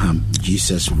Abraham,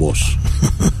 Jesus was.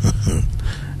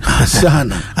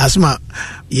 Asma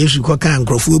Yesu ko kan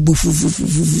krofo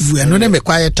bufu eno na me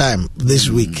quiet time this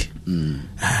week.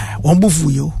 Won bufu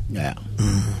yo. Yeah.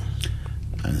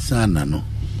 Ansana no.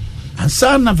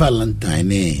 Ansana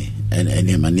Valentine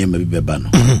enema bi beba no.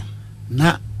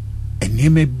 Na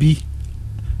enema bi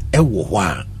ewo ho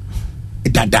a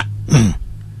dada.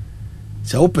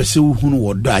 Se opese uhunu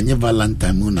wodo anye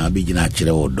Valentine mu na abigina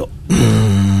akire wodo.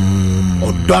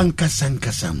 Odo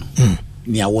ankasa no.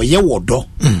 Ni awoye wodo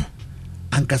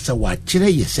ankasa wa kire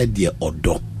ye sede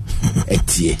odo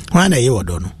etie wana ye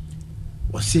wodo no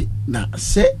wose na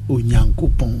se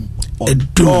onyankopon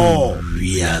odo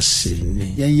wiase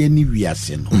ye ni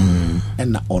wiase no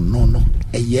na ono no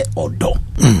eye odo.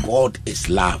 God is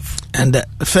love. And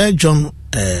 1 John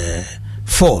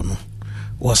 4 no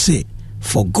was say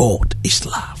for God is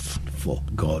love. For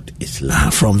God is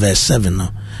love. From verse 7 no,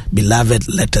 beloved,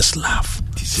 let us love,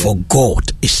 for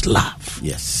God is love.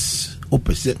 Yes.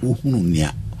 Opese uhunu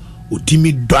nia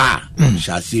otimi do a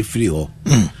shase free ho.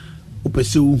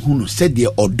 Opese uhunu said the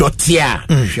odotia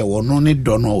hwe wono ne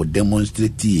do no o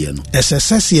demonstrate ye no.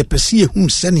 SSS ye pese ehun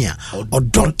senia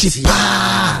odoti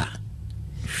pa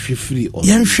free or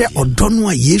yenhwe odono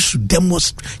a Yesu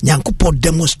nyankopɔ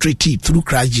demonstrate through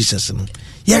Christ Jesus no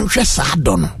yenhwe sa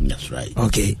adono. That's right.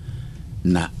 Okay.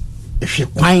 Na hwe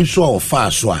kwan so o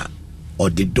fa so a o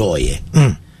de doye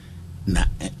na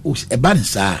eba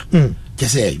nsa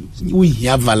kese we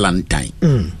hear Valentine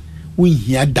we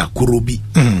hear dakoro bi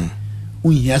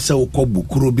we hear se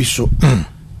okobukuro bi so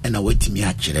na watimi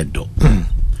a kire do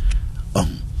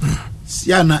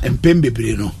siana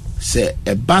empembebre no se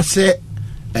eba se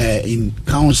in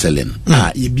counseling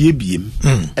yebiebiem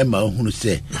ema hunu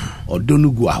se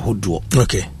odonugu ahodo.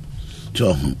 Okay.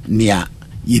 So nia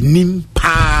yinim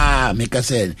pa meka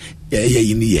se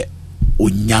yini ye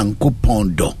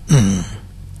onyankopɔn dɔ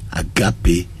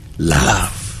agape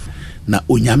love na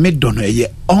onyame dɔ no ye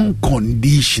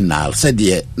unconditional said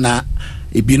ye na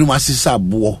ebinum asesa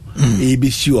bo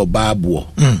ebesi oba bo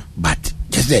but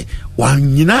just say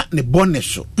wanyina ne bonne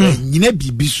so nyina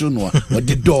bibi so no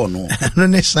ode dɔ no no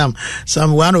ne Psalm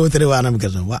 103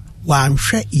 because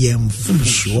wanhwɛ yɛmfum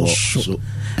so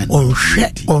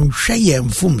onhwɛ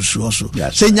yɛmfum so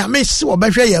sɛ nyame se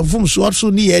wɔbɛhwɛ yɛmfum so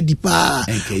ne yɛ di pa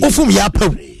ofum yɛ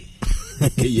apaw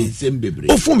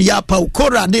ofum yɛ apaw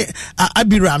Korah ne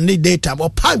Abiram ne data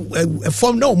opa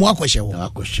form na omo akɔhyɛ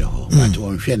hɔ but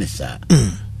onhwɛ ne sa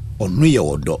ɔno yɛ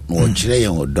wɔdɔ na ɔkyerɛ yɛ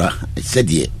wɔdɔ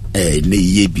sɛdeɛ ne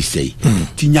yɛ bi sɛ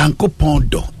ti nyankopɔn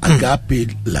dɔ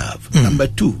agape love. Number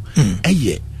 2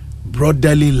 ɛyɛ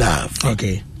brotherly love.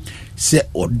 Okay. Se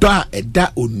odo a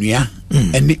eda onua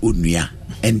ene onua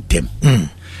entem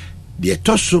de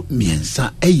etoso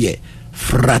miensa eye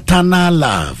fraternal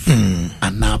love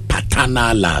ana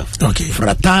paternal love. Okay.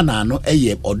 Fraternal no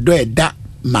eye odo eda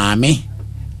maame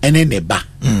ene ne ba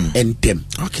entem.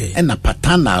 Okay. Ena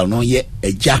paternal no ye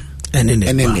eja ene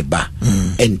ne ba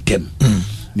entem.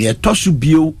 Ne etoso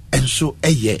bio enso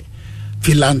eye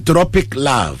philanthropic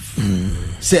love.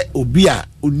 Se obi a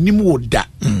onim woda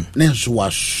nenso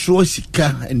waso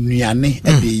sika nnuane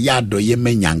e de yado ye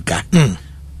manyanka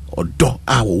odo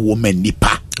a wo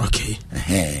manipa. Okay.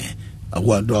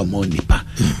 Awado mo nipa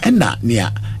ena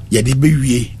nia ye de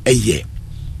bewie eye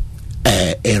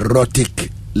erotic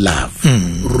love,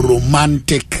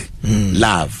 romantic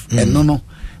love. Eno no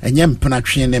enye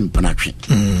mpenatwe ne mpenatwe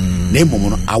na emom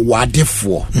no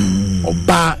awadefo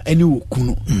oba ene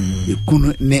okunu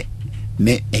ekunu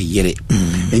ne eyere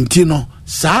enti no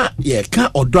sa ye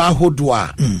ka odo ahodo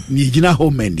a ni gina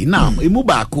ho mandi na emu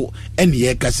baako ene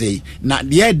ye ka sei na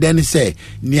de den se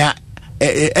nia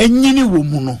anyini wo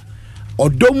mu no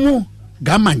odomu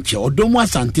gamanche odomu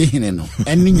asante hene no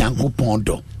ene nyankopon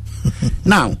do.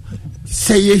 Now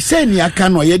say ni aka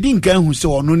no ye di nkan hu se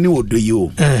ono ne odoyi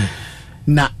o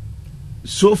na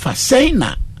so fa say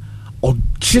na o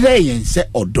kire yen se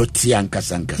odoti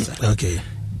ankasa. Okay.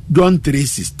 John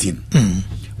 3:16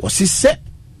 o si se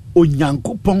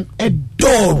onyankopon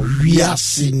edo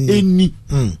wiase eni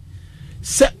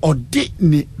se odi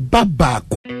ni baba.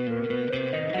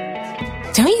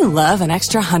 Don't you love an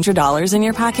extra $100 in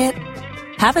your pocket?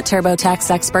 Have a TurboTax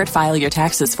expert file your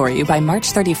taxes for you by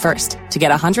March 31st to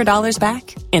get $100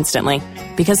 back instantly.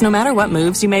 Because no matter what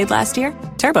moves you made last year,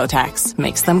 TurboTax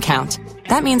makes them count.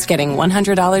 That means getting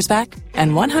 $100 back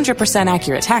and 100%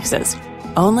 accurate taxes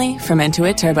only from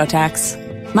Intuit TurboTax.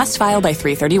 Must file by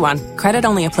 3/31. Credit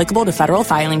only applicable to federal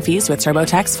filing fees with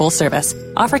TurboTax full service.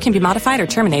 Offer can be modified or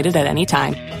terminated at any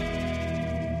time.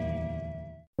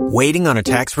 Waiting on a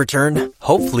tax return?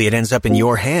 Hopefully it ends up in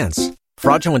your hands.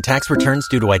 Fraudulent tax returns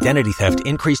due to identity theft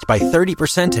increased by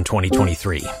 30% in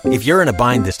 2023. If you're in a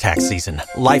bind this tax season,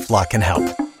 LifeLock can help.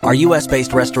 Our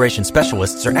U.S.-based restoration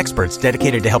specialists are experts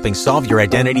dedicated to helping solve your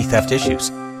identity theft issues.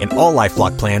 And all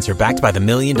LifeLock plans are backed by the $1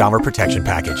 Million Protection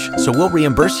Package. So we'll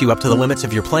reimburse you up to the limits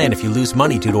of your plan if you lose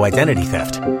money due to identity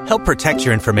theft. Help protect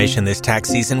your information this tax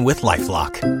season with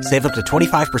LifeLock. Save up to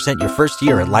 25% your first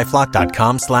year at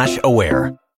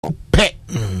LifeLock.com/aware. Pe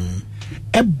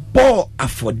ebo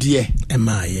afodie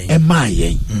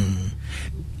emaye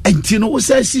enti no wo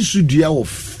say si sudua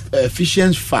of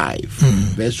Ephesians 5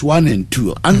 verse 1 and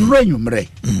 2 and renumre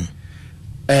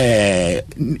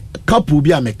couple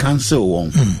bi am cancel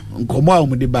won nkomo a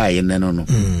omde baaye ne no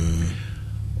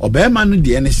obema no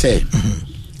de ne say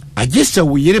agese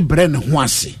wo yire bre ne ho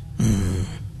ase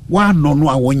wa no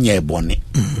a wonye ebone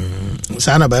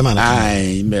sana ba man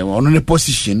ai me ono ne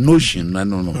position notion no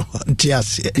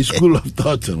ntiase the school of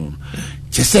thought no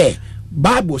che say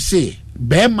Bible say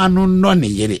bema no ne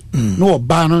yere no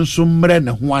oba no nso mre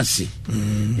ne ho ase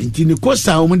enti ne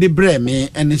kosa o de bre me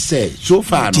ene say so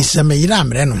far no ti se me yere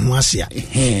amre no ho ase a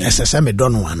ese me do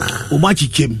no ana o ma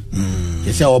chikem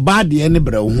ti se oba de ene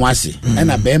bre ho ase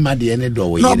na bema de ene do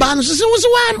wo yere no ba no se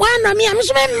wo na me am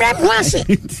so me mre ho ase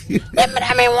me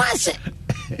mre me ho ase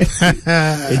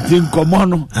enti nkomo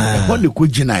no ho de ko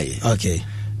ginae okay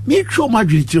me twa ma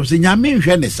dwene ti se nyame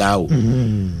nhwe ne saa o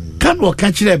kan wo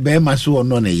ka kire bema so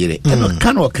ono ne yere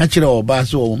kan wo ka kire oba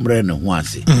so o mre ne ho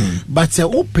ase but se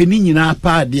openi nyina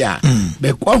pa de a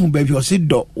be kwa hu ba bi o se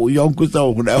do o yonko sa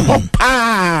o na ho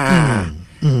pa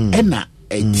ena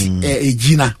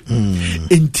ejina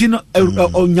entino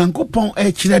onyankopon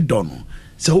e kire do no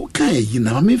se wo kan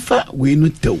ejina ma me fa we no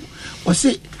tew o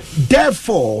se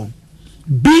therefore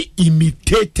be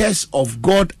imitators of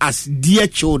God as dear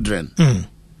children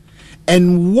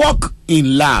and walk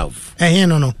in love.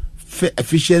 No.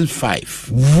 Ephesians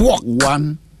 5. Walk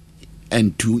 1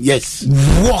 and 2. Yes.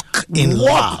 Walk in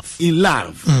love. In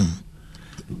love.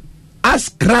 As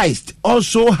Christ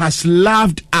also has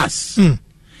loved us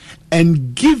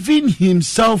and given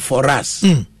himself for us,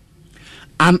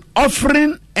 an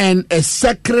offering and a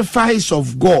sacrifice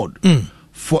of God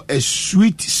for a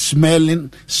sweet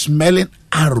smelling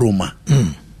aroma.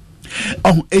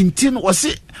 Oh, entin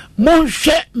wasi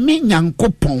monhwe mi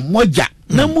nyankopon moja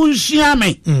na monhia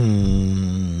me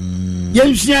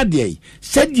yenhia de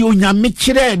sedi onyame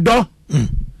kire do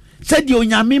sedi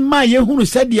onyame ma yehunu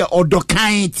sedi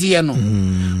odokan tie no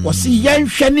wasi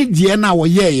yenhwe ne de na wo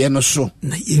ye no so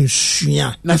na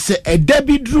yenhia na se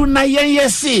edabidru na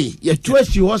yesi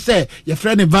yetuasi ho se ye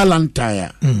friend Valentine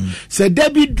se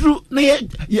edabidru na ye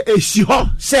esi ho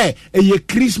se eye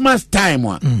Christmas time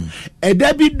wa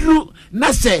edabidru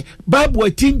na se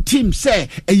Bible tintim se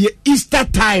eye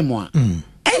Easter time wa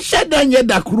enhye danye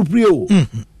da kurupre o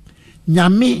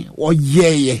nyame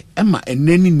oyeye ema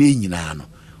enani na nyina no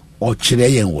o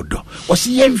kire yen wodo o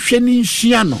se yen hwe ni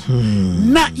nhia no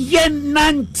na yen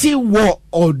nanti wo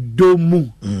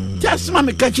odomu just ma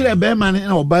me ka kire be ma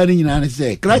na oba ni nyina ne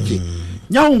se krachi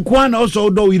nya nko na o so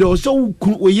do yire o so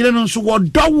wo yire no so wo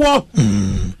do wo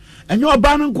enyo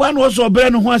oba no nko na o so bre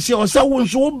no ho ase o so wo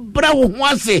nso wo bre wo ho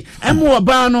ase emo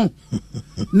oba no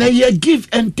na ye give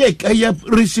and take a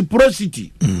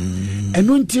reciprocity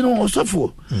enu ntino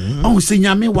osofo on se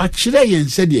nyame wa kire yen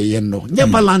se de yen no nye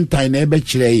Valentine na ebe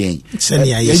kire yen se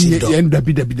ne ayesido yen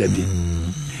dabi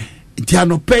ti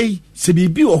anopei se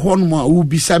bibi o ho no a wo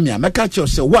bisa me ameka che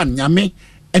se one nyame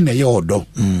ene ye odo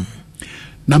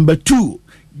number 2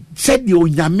 se de o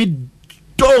nyame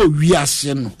do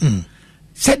wiase no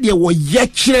se de wo ye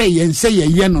kire yen se ye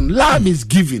yen no love is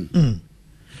giving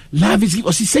love is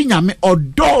o si se nyame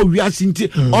odo wiase nti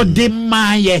o de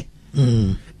maye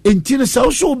entine sa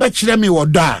so be kire me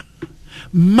woda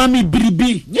mami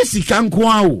bribi nyesika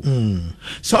nko awo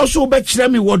sa so be kire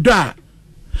me woda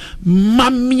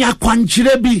mami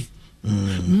akwankire bi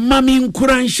mami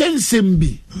nkuransensem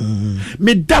bi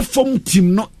me da fom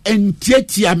tim no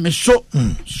entiatia me so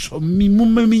mi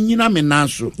mumami nyina me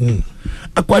naso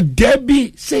akwa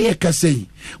dabi se ye kasei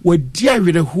wadi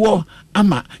awere ho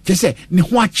ama je se ne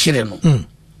ho akire no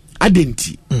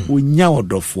adenti onya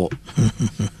odofo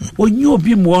onye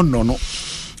obi mo no no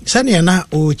sane na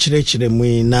o chire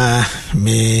mu na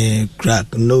me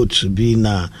crack note be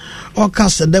na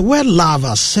okase the word love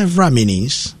has several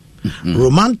meanings.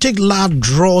 Romantic love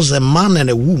draws a man and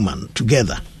a woman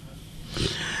together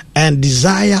and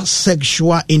desire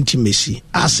sexual intimacy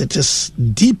as its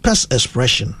deepest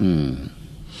expression.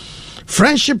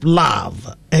 Friendship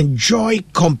love enjoy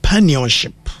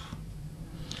companionship,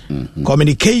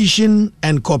 communication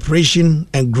and cooperation,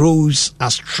 and grows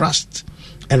as trust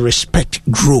and respect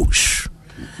grows.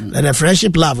 And the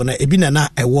friendship love na ebina na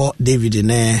ewo David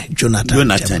ne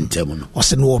Jonathan temu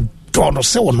ose no do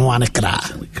se wono ane kra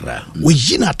we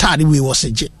yina tade we was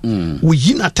je we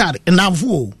yina tade na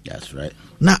vo. That's right.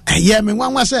 Na ye me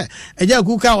nwanwa se eja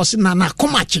kuka ose na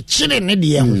koma chechire ne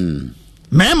de ho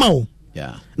mema o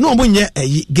yeah no omunye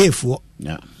ayi gefo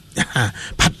yeah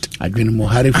but adwene mo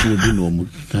hare fu bi no mu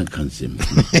kan sem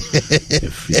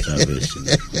future version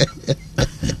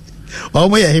o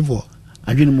mo ye hifo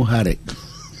adwene mo hare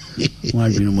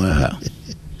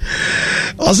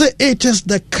also, it is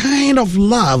the kind of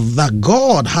love that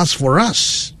God has for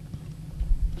us.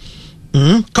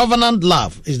 Covenant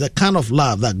love is the kind of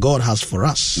love that God has for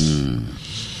us.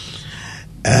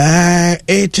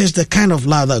 It is the kind of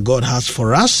love that God has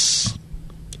for us.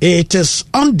 It is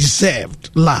undeserved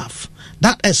love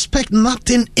that expect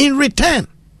nothing in return.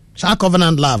 So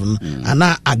covenant love, and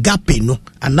agape no,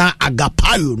 and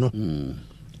agapayo no.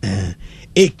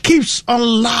 It keeps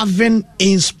on loving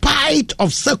in spite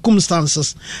of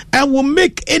circumstances and will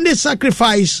make any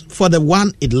sacrifice for the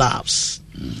one it loves.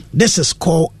 This is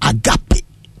called agape.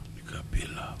 Agape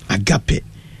love. Agape.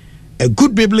 A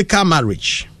good biblical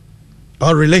marriage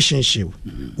or relationship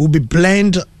will be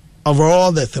blend of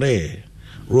all the three: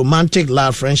 romantic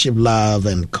love, friendship love,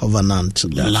 and covenant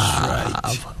love.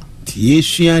 Right.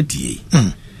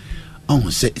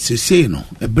 Say no,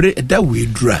 a bread that we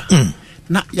draw.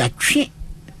 Na ya twe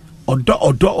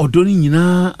odo ni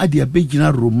nyina ade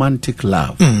abegina romantic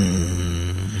love.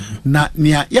 Na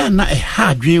nia ya na e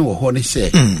hadwen wo ho ne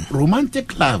say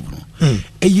romantic love no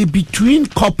e between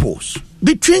couples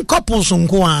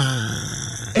nko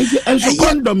a e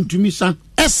condom to me son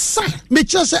esa me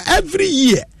just every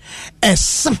year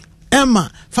esa Emma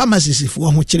pharmacies if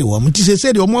wo ho kire wo mti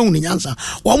se de wo mo nyansa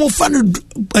wo mo fa no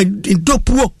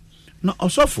dopuo na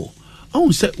osofo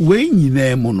on say we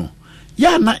nyina mu no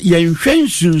ya na yenhwe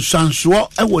nsunsanso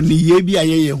e wo ne ye bi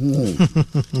aye hu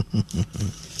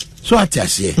so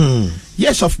atase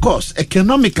yes of course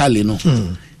economically no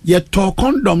ye to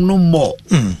condom no more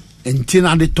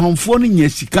entina de tonfo no nya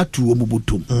sika tu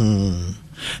omubutum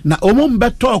na omum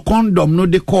beto condom no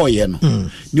de koye no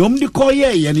ni om de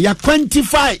koye ye ya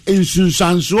quantify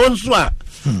nsunsanso nso a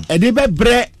e de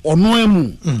bebre ono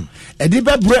emu e de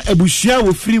bebre abusia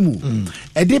wo firi mu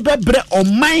e de bebre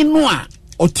oman no a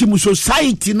otimu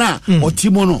society na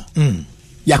otimu no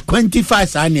ya quantify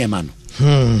sa niema no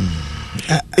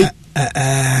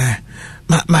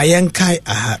ma yenkai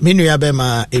menu ya be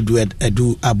ma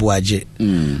edu abuaje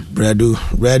bradu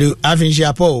afinshi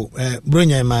apo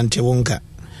bronya mante wonka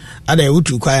ada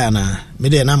yutu kwaya na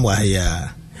mede na mwa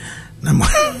ya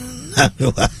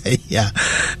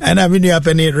ana menu ya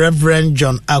peni Reverend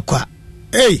John Akwa.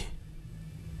 Hey,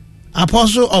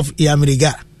 Apostle of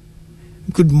Yamriga,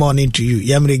 good morning to you.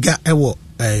 Yamriga ewo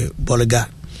Boliga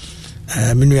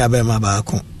menu ya be ma ba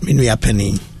ko menu ya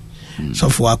peni so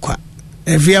for Akwa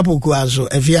Efia poku aso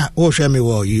efia o hwe me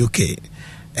wo UK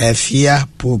efia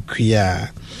pokuya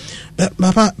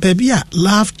papa baby a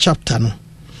love chapter no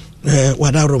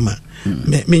wada Roma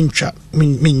mincha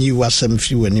minyi wasam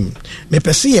fi wanim me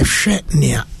pese ye hwe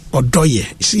nea odoye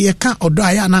si ye ka odo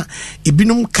aya na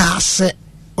ibinum ka se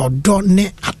odo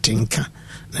ne atenka.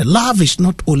 Love is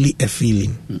not only a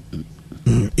feeling.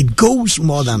 It goes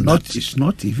more than that. It's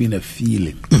not even a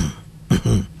feeling.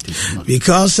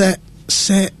 Because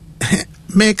say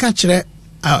make a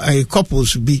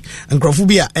couples be and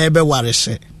crofobia ebe ware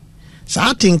se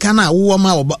sa atinka na wo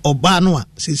ma oba no a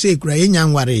se kura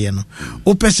yenyan ware ye no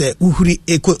o pese uhuri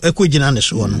ekogina ne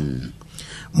so no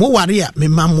mo ware a me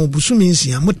mammo busumi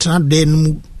nsia mo tena de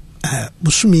no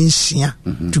busumi nsia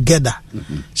together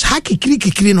sa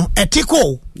kikiri no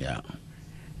etiko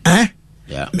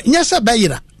nyasa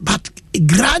bayira but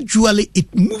gradually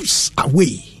it moves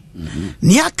away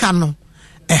niaka no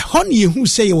honey who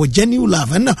say your genuine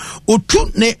love and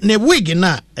otu ne wig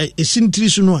na esintiri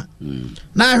so no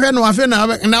na hwe no afa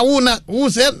na wo na wo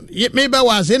say maybe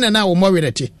was in na wo mo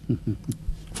werete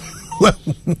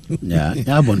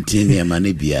ya bontini e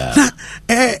mane bia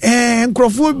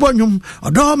nkrofo bonyum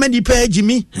odo mani pa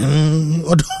jimi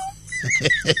odo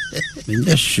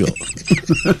me sure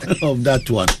of that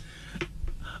one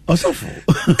also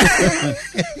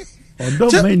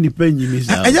odo mani pa jimi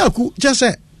sa ayaku just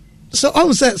say so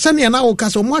on say sani na wo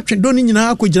kaso mo atwe do ni nyina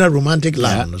akogina romantic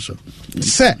love no so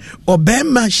say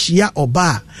obema hia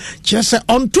oba che say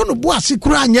onto no bo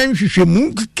asekura anya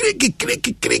nhwehwemu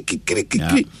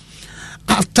kri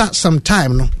after some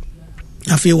time no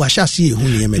afi wa shasi ehu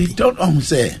ne yema bi don't on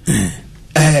say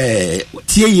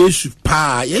tie Yesu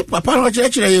pa ye papa no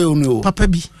kire ye unu papa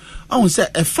bi on say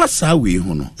e fasa we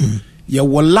hu no ye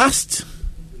will last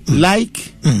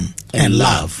like and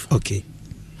love. Okay.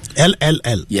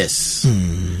 LLL. Yes.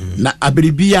 Na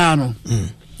abribia no.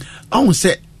 On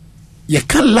say ye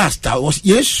can last was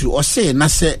Yesu or say na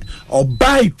say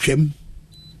oba twem.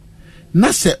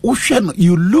 Na say uhwe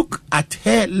you look at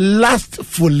her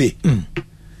lastfully.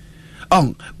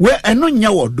 On where eno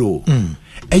nya wodo.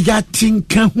 Eya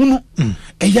tinka hunu.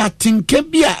 Eya tinka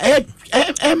bia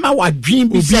ma wadwin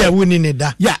bi say woni ne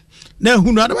da. Yeah. Na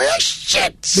hunu ada ya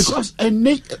shit because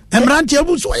emranti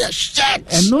abu so ya shit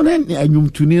eno na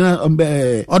anyumtuni na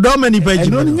odo mani paji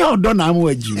eno nya odo na am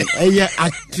waji eye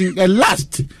acting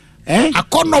last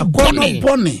akono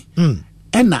boni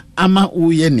ena ama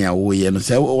uye ne awoye no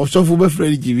se osofo be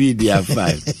frɛ GV dia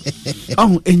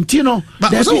 5 entino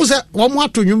but so say wo mo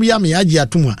atonwum ya me agi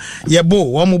atom a ye bo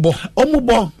wo mo bo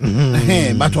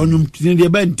but onwum tin de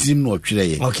ba ntim no twere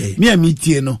ye me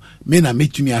amitie no me na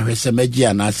metumi ahwese magi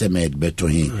ana se me beto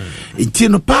he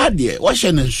entino pa de wo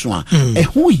hye ne nso a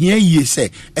ho hia yie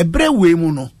se ebre we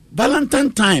mu no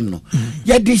Valentine time no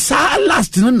ya de sa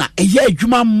last no na eya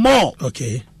adwuma more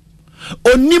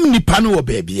onim nipa no wo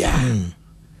baabia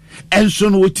enso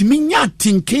no otimi nya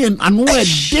tinken anu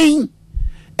eden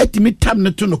etimi tam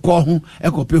ne to no ko ho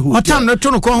ekope ho otam ne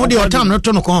to no ko ho de otam ne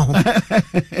to no ko ho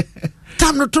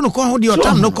tam ne to no ko ho de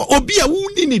otam no ko obi a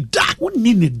wuni ni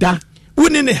da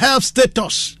wuni ni health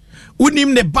status wuni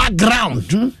ni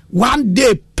background one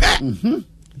day pe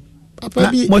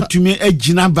papa bi motumi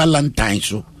agina Valentine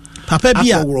so papa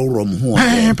bi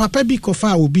a papa bi ko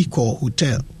fa obi ko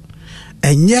hotel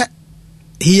enye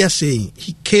here saying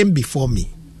he came before me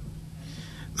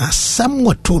na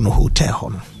somewhat to no hotel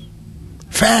home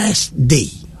first day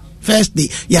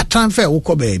ya transfer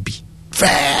woko baby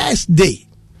first day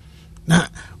na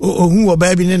ohu wo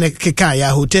baby ne keka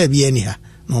ya hotel bi ani ha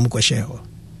na mo ko share ho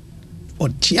o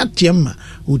tiatima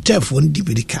hotel fo ndi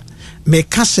birika me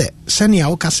kase sani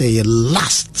wo kase ye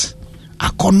last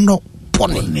akono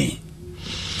pone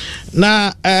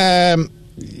na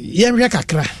yemwe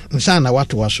kakra nsana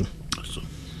watu waso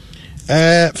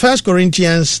 1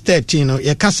 Corinthians 13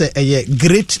 you can say a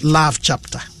great love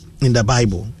chapter in the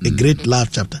Bible, a great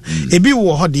love chapter. Ebi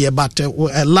wo ho de but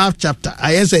a love chapter.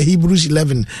 I say Hebrews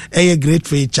 11 a great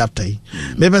faith chapter.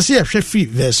 Maybe see a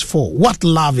verse 4. What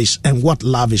love is and what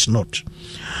love is not.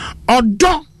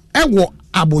 Odo ewo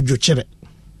abojo chere.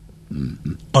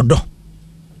 Odo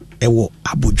ewo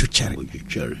abojo chere.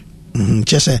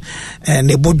 Chese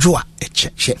ne bojua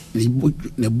eche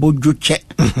ne bojo che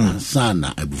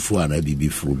sana abufu ana bibi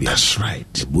furu bia. That's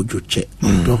right. Ne bojo che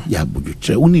do ya bojo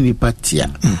che uni ni patia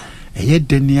eye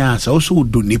denia sa oso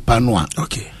do nipa no a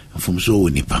okay afum so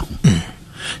nipa ho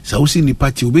sa osi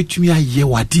nipa ti obetumi aye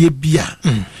wade bia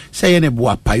say ne bo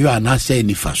apayo ana say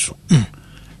ni faso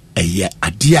eye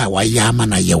ade a wa ya ama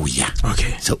na ye wo ya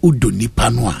okay sa udo nipa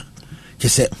no a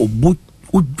chese obu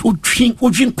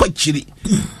odwin kwachiri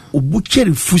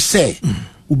obuchere fuse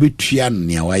ubetua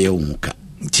nea waye hunka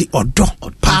ti odo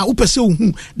pa upese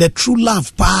hu the true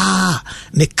love pa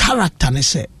ne character ne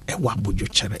se e wa bojo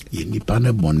chere ye nipa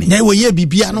ne bone na wo ye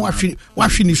bibia na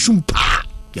wahwe ne sum pa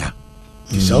ya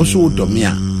isa oso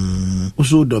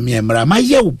domia mra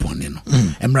maye wo bone no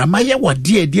mra maye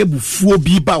wade ade abufuo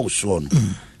bi ba wo so no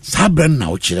sabran na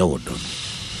wo chere wo do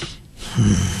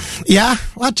ya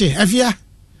wate afia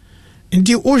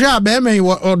nti wohwa abeme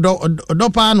odo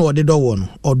pa na ode do wo no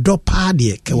odo pa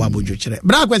de ke wa bojo kire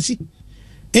bra kwasi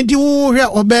nti wohwa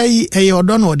obayi eye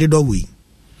odo na ode do wi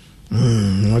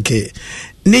okay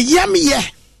ne yam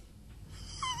ye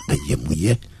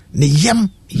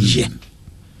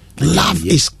love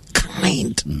is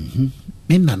kind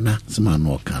me nana sma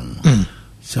no kan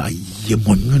so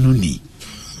yemonwono ni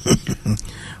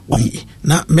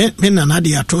na me nana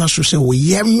de ato aso se wo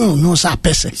yem no sa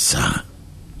pese sa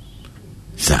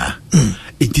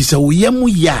it is a yemu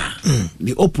ya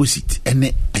the opposite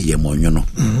ene ayemonwono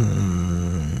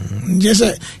yes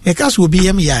e kas wo bi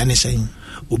yem ya ne sen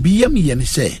obi yem ye ne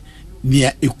se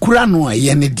nia ekura no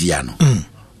aye ne dia no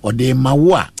ode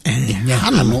mawo a enya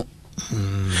hano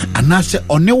anase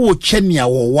one wo chenia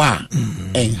wo wa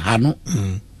enhano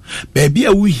baby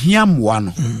a wo hia moa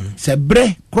no se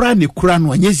bre kura ne kura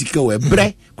no anya sika we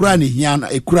bre kura ne hia no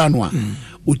ekura no a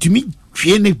otumi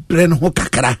twe ne bre no ho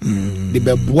kakra de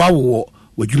beboa wo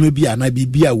wadwuma bi ana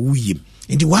bibia wuyim.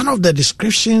 And one of the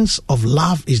descriptions of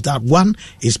love is that one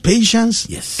is patience,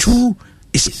 yes. Two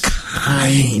is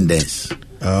kindness.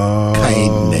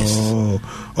 Kindness.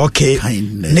 Okay.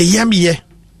 Kindness. Ne yamiye.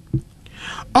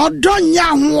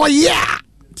 Odonya hoya.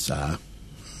 Sir.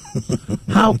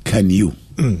 How can you?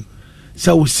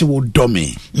 So si wo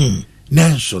domi.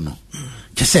 Nenso no.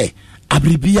 Je say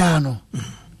abribia no.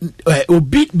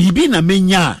 Obi bibi na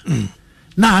menya.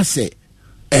 Na say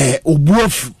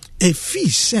obuofu efi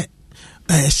se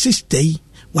sister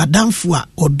wadamfo a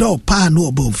odo pa na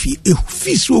obofi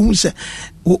efi so hu se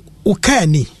o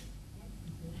kani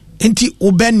enti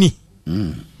obani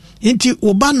enti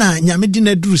obana nyame di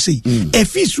na duru sei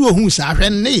efi so hu sa hwe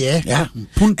ne ye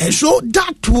and so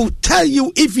that will tell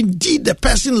you if indeed the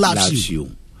person loves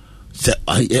you. Se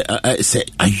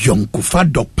ayonku fa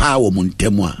do pa wo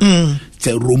montemu a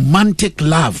se romantic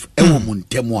love e wo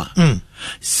montemu a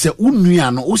se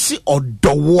unua no wo si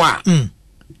odowo a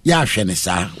ya hwe ne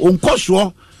sa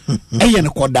onkoso eye ne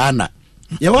kodana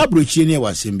Ya wa brochie ne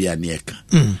wa sembia ne eka.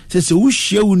 Se wo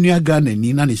hye wo nua Ghana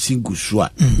ni na ne singu so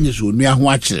a, nye so nua ho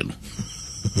akere no.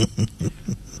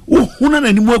 Wo huna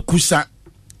na ni mu akusa.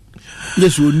 Nye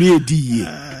so nua edi ye.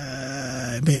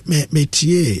 Me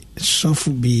tie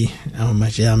sofu bi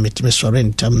amaja me sore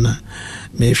ntam na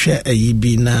me hwe ayi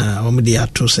bi na omde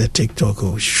ato se TikTok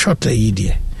o short ayi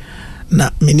die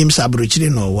na minim sabrochire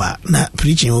no wa na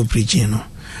preaching no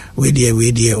we die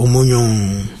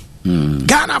omonyo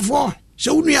Ghana for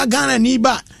so unu ya Ghana ni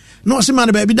ba no se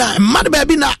man baby da man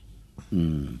baby na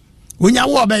wonya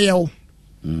wo be ye o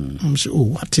so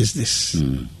what is this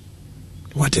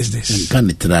What is this? Can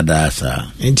it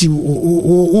radasa? Enti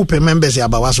who members ya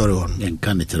ba wasori won.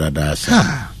 Can it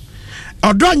radasa?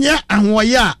 Odonya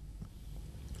ahoya.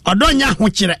 Odonya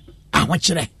ahokyere.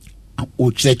 Ahokyere.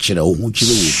 O kyerɛkyerɛ o ho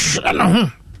kyerɛ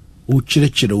wo. O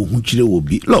kyerɛkyerɛ o ho kyerɛ wo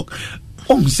bi. Look,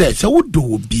 on says wo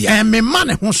do obi. Me man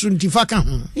ho so ntifa ka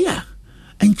ho. Yeah.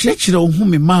 And kyerɛkyerɛ o ho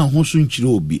me man ho so nkyerɛ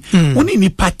obi. Oni ni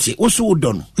party o so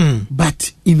do no.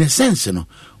 But in a sense no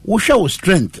wo show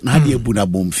strength na de ebu na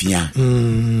bomfia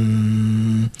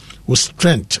with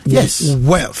strength, yes,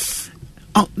 wealth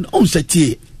on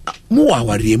seti mo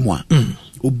aware mu a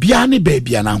obia ne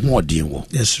baabia na ho odin wo.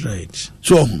 That's right.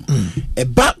 So e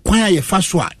ba kwan ye fa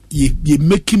so a ye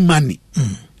making money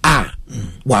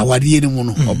wa aware ni mu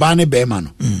no oba ne be ma no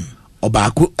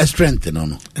oba ko strength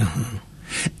no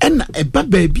and e ba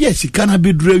baabia sika na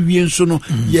bedura wie nso no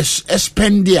yes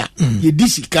spend dia ye di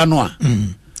sika no a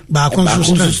ba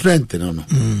strength no.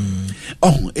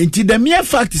 Enti the mere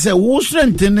fact say wo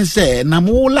strength ne say na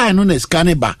mo line no na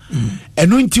scan ba.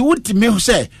 Eno nti wuti me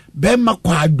say be ma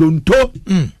kwa donto.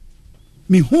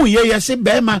 Mi hu ye say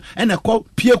be ma na ko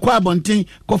pie kwa abonten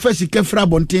ko fa sika fra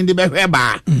abonten de be hwe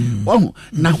ba.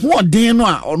 Na ho odin no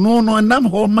a ono no nam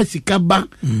ho ma sika ba.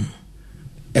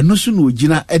 Eno so no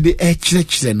ogina e de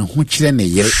kyerɛkyerɛ ne ho kyerɛ ne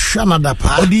yere shamada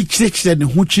pa o de kyerɛkyerɛ ne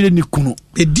ho kyerɛ ne kunu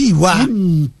edi wa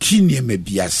nti ma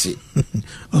biase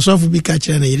osofu bi ka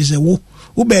kyerɛ ne yere sɛ wo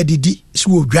ba didi si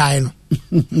wo dwae no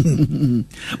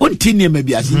onti ne ma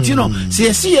biase nti no sɛ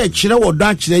yɛse yɛ kyerɛ wo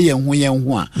dɔ akyerɛ yɛn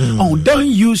ho a don't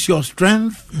use your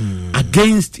strength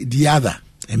against the other.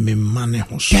 Me man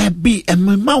ho so be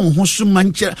me man ho so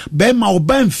man kyerɛ be ma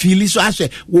oba mfili so ahwɛ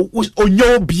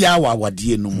onyo obia wa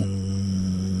wade no mu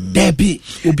Debi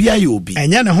obia ye obi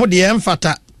enya ne ho de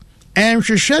emfata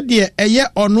enhwehwɛ de eye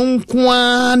ɔno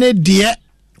nkoa ne de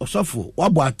osofo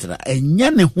wabo atra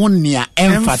enya ne ho nea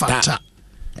emfata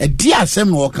edi asɛm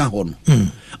na wɔka ho no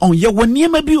on ye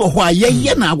woniema bi wɔ hɔ a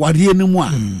ye na aware no mu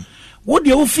a wo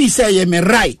de wo fi sɛ ye me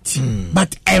right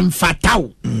but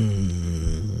emfataw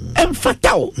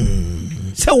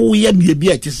sɛ wo ye me bi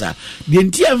atisa de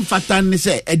nti emfata ne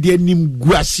sɛ ede anim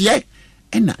guaseɛ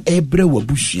ena ebre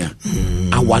wabusua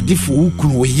awadefo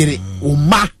ukunu wo yere wo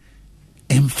ma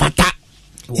emfata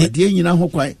wade nyina ho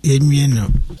kwan enwie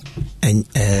no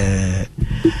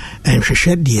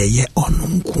enhwehwɛ de ye ɔno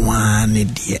nkoa ne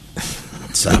de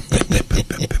sa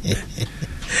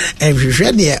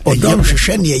enhwehwɛ de ɔdɔ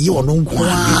hwehwɛ ne ye ɔno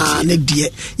nkoa ne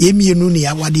de ye mienu ne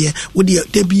awade wo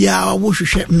de bia wo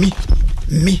hwehwɛ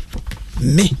me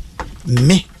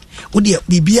Udia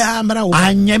bibia mara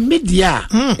anya media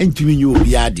entimi nyo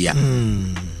bia dia.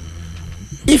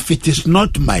 If it is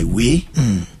not my way,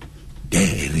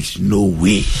 there is no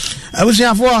way. I was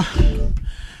here for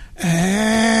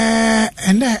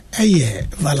and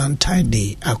Valentine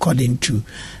Day according to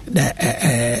the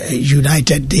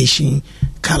United Nations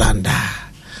calendar.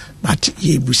 But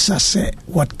Yebusa said,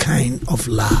 what kind of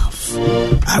love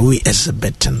are we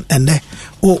exhibiting? And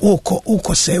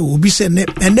oko say will be saying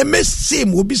and the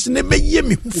same will be saying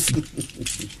yemi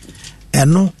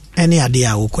and no any idea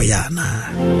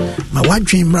okoyana. My one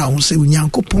dream round say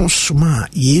unyanko pon suma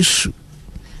Yesu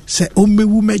say ome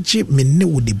wumeje mene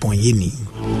wudi bonyeni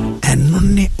and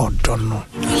none odono.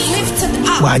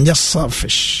 One just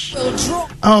selfish.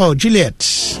 Oh, Juliet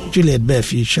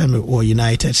Beff, you show me or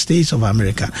United States of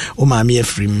America. Oh, mammy,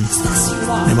 Efrim.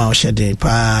 Nema Shade,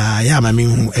 Pa,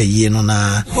 Yamamin, a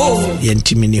yenona,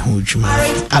 Yentimini Hujma.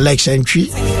 Alex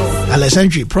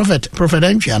Entry, Prophet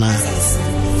Entry,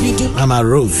 Mama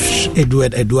Rose,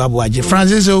 Edward Waji,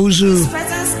 Francis Ozu,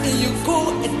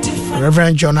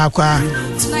 Reverend John Aqua,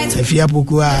 Efia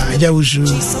Pukua, Jausu,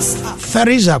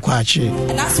 Fariza Kwachi.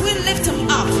 And as we lift him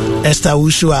up, Esther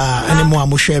Usua, any more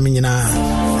Mushamina,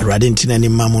 Radintin and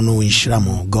Mamono in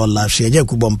Shramo, God loves you.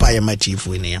 Jacobon Paya, my chief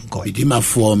winning. Idima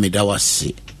for me, that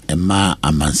was Emma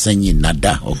amansanyi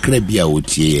nada okrabia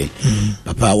wotie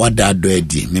papa wada do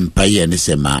edi mempaye ne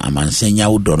se ma amansanya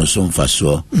wodo no so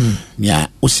mfaso nia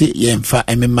ose yemfa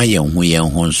emema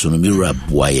yen ho nso no miwura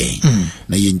boa yen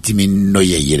na yentimi no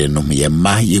ye yere no ye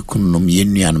ma ye kunum ye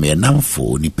nuanom ye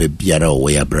namfo nipa biara o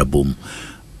ya brabom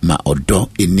ma odo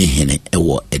eni hene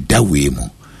ewo edawe mu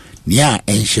nia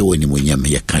enhye woni munyam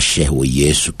ye ka hye wo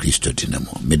Yesu Kristo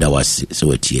dinamo medawase se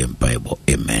watie Bible.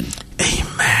 Amen.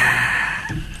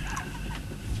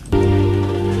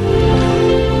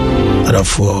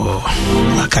 Therefore,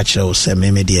 I catch you say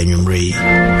me the anumri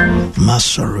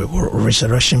Master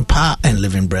Resurrection Power and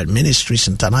Living Bread Ministries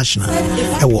International.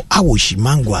 Ewo awoshi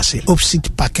mangwase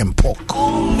opposite Park and Pork.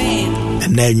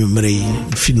 And then you marry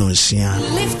financier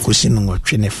kusino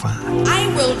ngotwenefa. I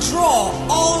will draw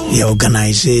all. You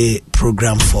organize a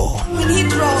program for. When he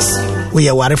draws you. We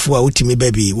are worried for ultimate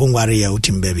baby. Won't worry your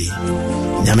ultimate baby.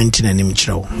 Nyamentina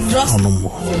nimchiro.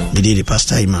 Onomo. Bidiri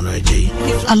Pastor Emmanuel J.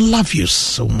 I love you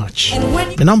so much.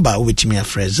 The number with me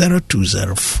afresh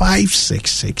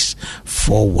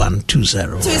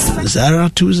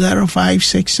 020-566-4120.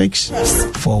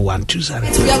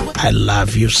 020-566-4120. I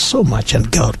love you so much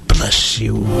and God bless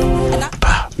you.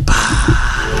 Bye.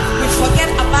 We forget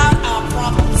about our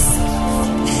problems.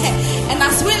 And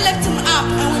as we lift him up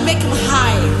and we make him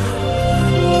high,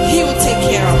 he will take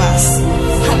care of us.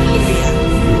 Hallelujah.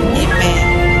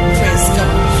 Amen. Praise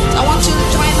God. I want you to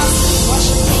join us in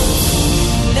worshiping,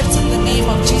 lifting the name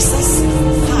of Jesus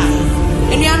high.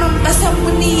 And you are not best of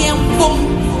money and boom,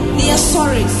 near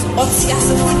sorry, or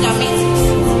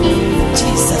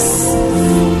Jesus.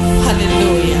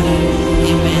 Hallelujah.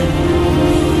 Amen.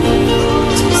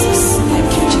 Jesus.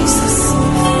 Thank you, Jesus.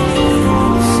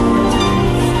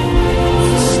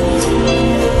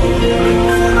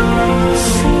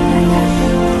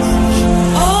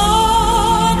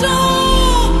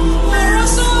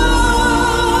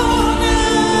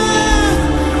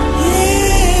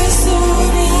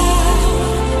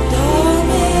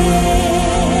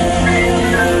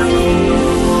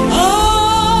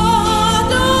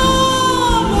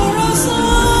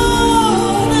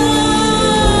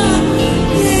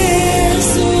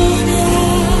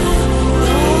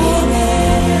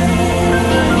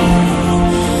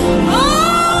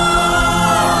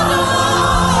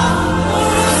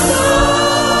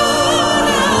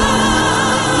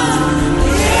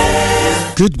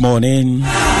 Good morning.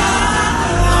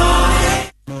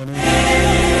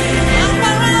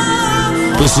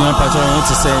 Christian Pastor want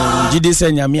to say, Jide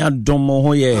say nyame adom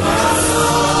ho ye.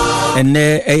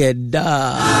 Ene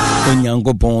da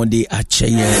onyankopon de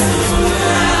acheye.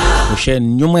 O hye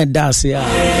nyoma da se a.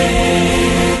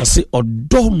 Ase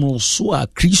odom so a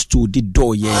Kristo de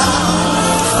doye.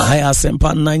 Higher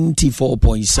Semper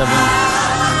 94.7.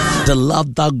 The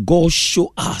love that God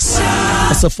show us.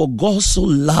 I said, for God so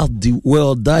loved the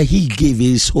world that he gave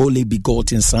his only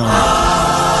begotten son.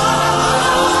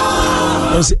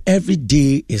 Because every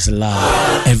day is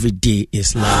love. Every day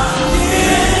is love.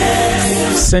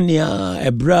 Senia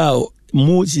Ebra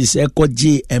Moses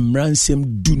ekoje emransem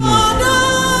dunu.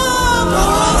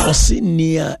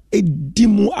 Osinia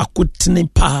edimu akutene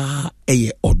pa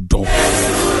eye odo.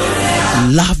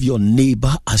 Love your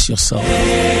neighbor as yourself.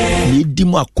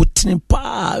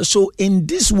 So in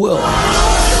this world,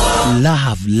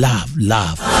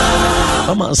 love.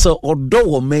 Mama so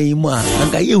odo me ma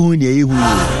nka yehu ne yehu.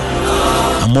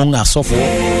 Among asofo,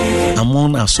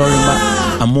 among asorima,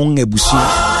 among ebusu,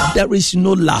 there is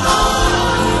no love.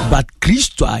 But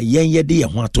Christo yen de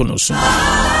ho atono so.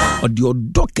 Odi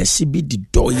odo kesi bi di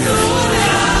doye.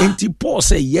 Enti Paul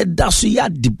say yeda so ya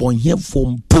di bonye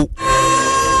fompo.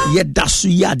 Yeda so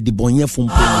ya di bonye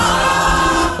fompo.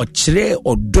 O chire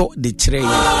odo de chire.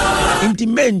 Inti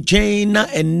men chain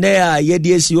and there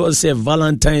you say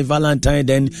Valentine,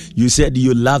 then you said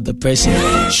you love the person.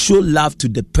 Show love to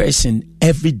the person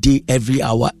every day, every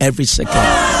hour, every second.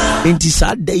 Inti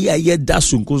sad day yeda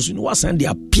sunkunsu no was and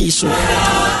their peace.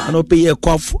 And ope a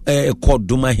called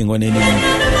Duma Hingon anymore.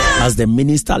 As the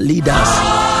minister leaders,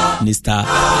 Mr.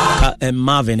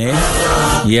 Marvin,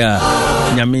 yeah,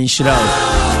 Nyamin Shirao.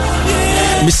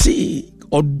 Me see.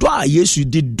 Odo Yesu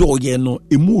di do ye no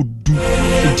emu du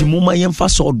nti moma yemfa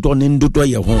so do ne ndodo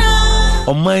ye ho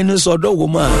oman no so do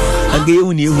woma aga ye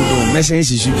huni ehudo message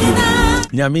should be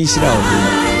nyame nhira o.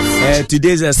 Today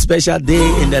is a special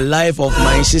day in the life of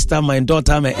my sister, my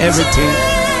daughter, my everything.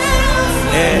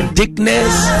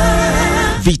 Dickness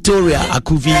Victoria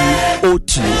Akuvi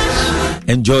Otu.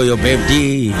 Enjoy your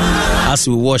birthday as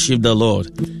we worship the Lord.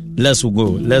 Let's go.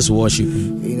 Let's worship.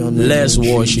 Let's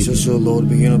worship.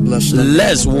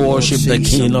 Let's worship the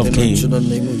King of Kings.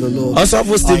 Also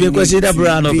for Stephen Kwesida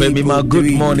Brano, baby, my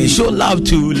good morning. Show love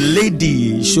to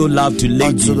Lady. Show love to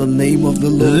Lady.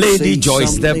 Lady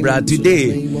Joyce Debra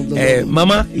today.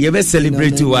 Mama, you ever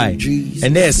celebrate you why?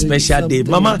 And there's a special day.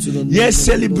 Mama, yes,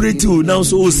 celebrate you now.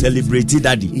 So celebrate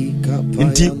Daddy.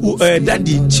 Daddy,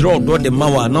 chiro the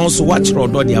mawa now. So watch chiro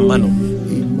the amano.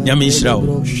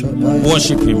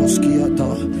 Worship him.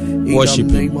 Worship in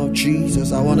the name of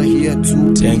Jesus. I want to hear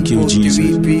two Thank people, you, Jesus.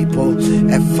 three people,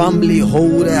 a family,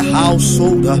 hold a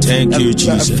household. Thank you,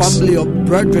 Jesus. A family of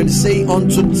brethren, say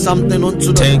unto something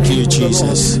unto the Thank you,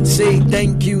 Jesus. Say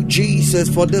thank you, Jesus,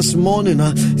 for this morning.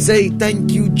 Say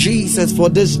thank you, Jesus, for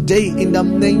this day in the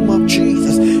name of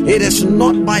Jesus. It is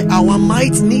not by our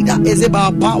might, neither is it by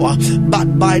our power,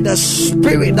 but by the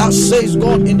Spirit that says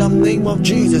God in the name of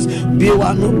Jesus.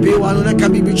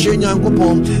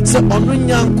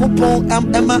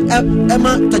 Emma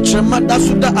tachrama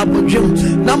dasuda abodwem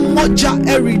na moja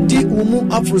eridi umu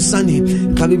afrosani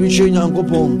kabibiche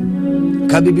nyankopon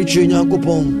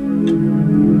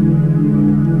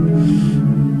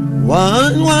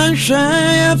one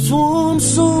share from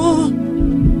so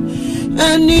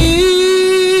ani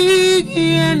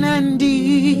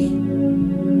enandi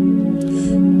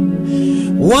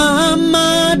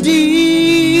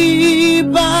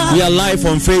we are live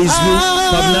on Facebook,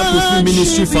 Pamela Kofi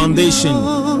Ministry Foundation.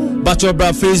 But your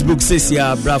bra Facebook says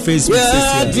yeah, bra Facebook says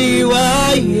yeah.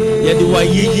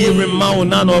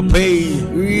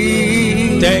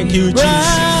 Thank you, Jesus.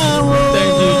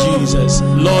 Thank you, Jesus.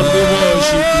 Lord, we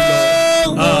worship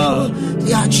you, Lord.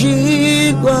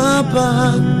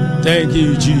 Thank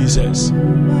you, Jesus.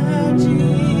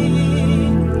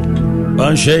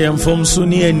 One share from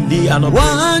Sunni and D and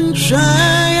one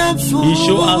share from He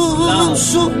show us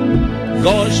love.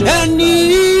 God show us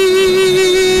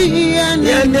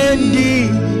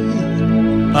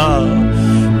oh,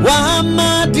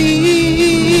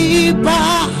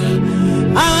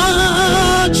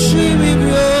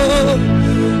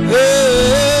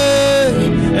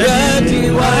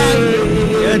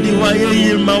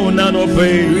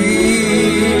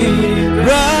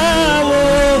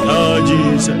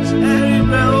 Jesus.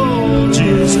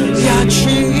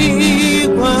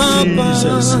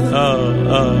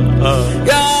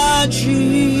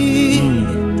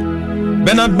 Jesus.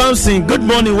 Bernard Bouncing, good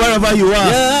morning wherever you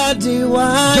are.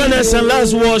 Join us and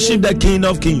let's worship the King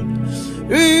of Kings.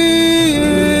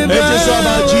 It is all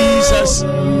about Jesus.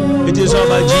 It is all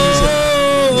about Jesus.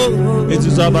 It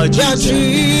is all about Jesus.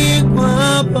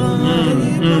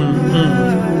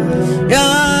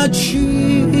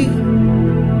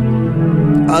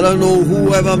 I don't know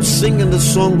whoever I'm singing the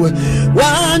song with.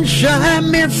 One shine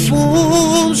me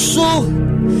full so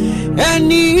and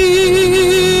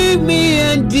me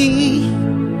and thee.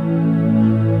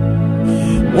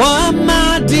 One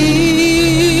my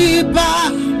deeper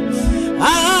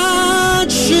I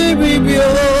should be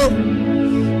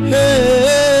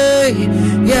hey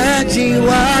yeah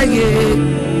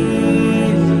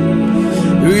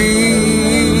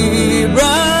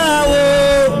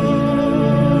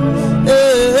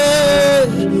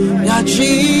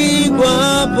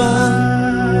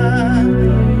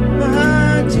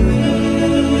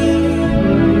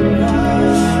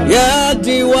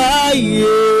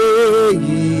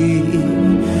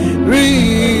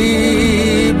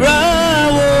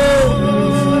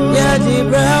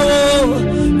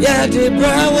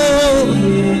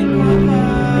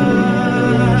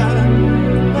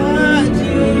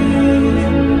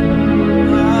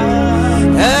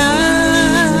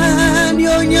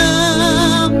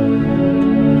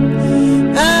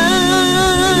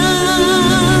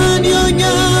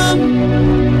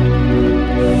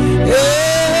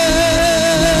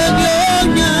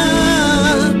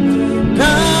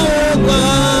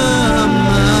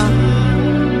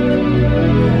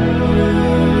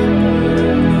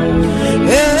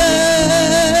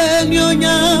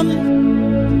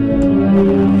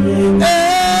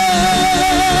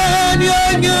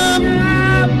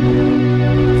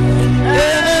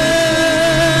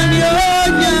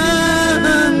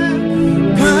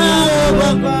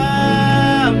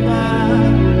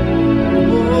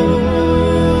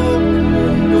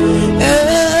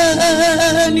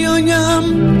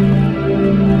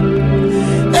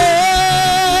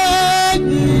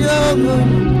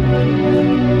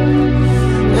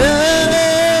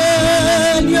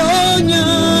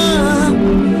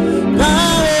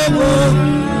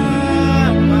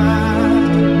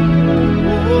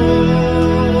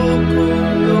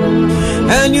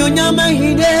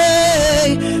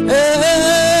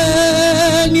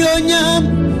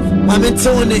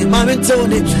Mami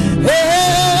Tony.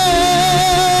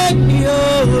 Hey, yo,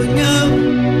 nyam.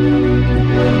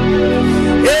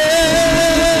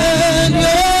 Hey,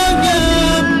 yo,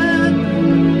 nyam.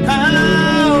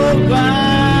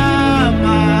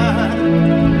 Obama.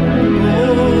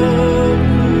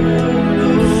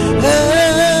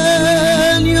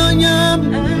 Hey, yo, nyam.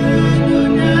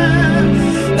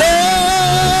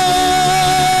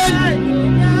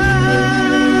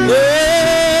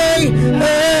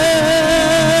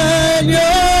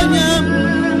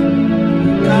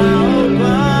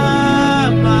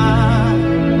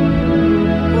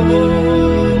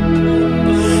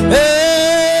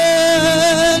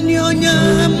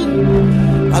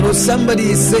 Somebody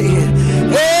is saying,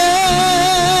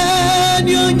 hey,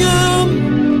 nyam,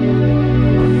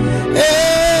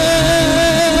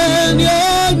 hey,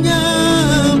 nyam,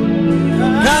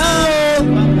 hey,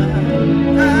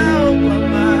 nyam,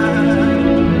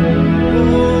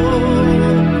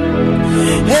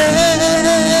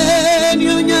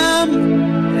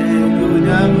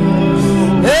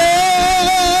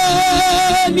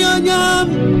 hey, nyam.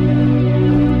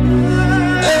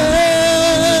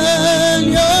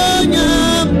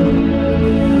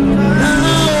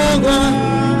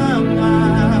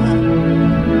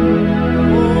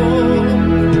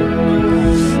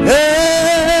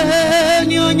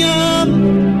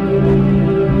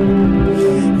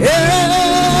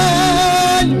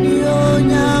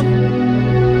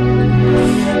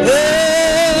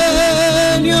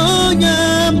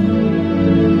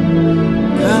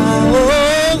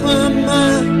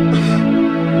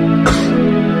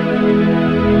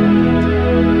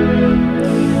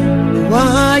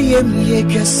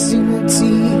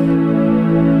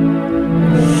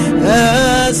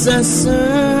 As a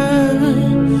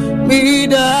son, me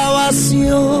da was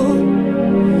you,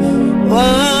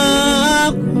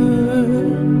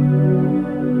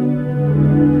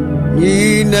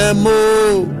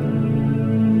 Inamo,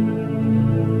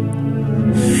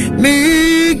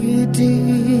 me di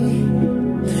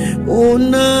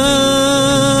unasika.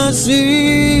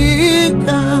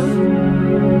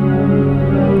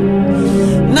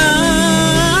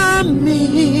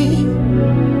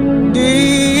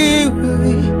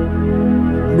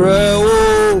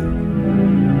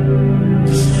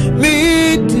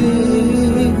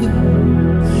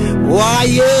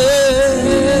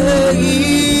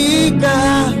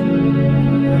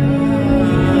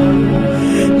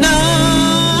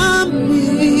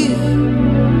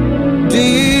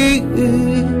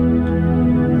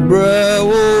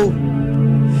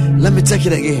 Let me take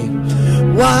it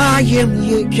again. Why am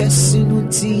you kissing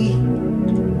tea?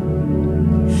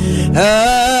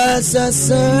 As a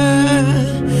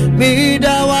son, me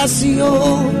da was you.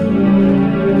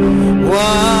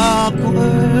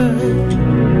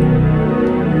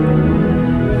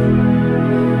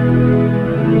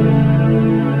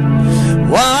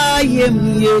 Why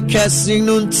am you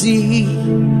kissing tea?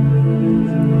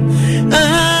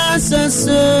 As a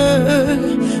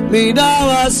son, me da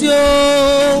was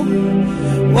you.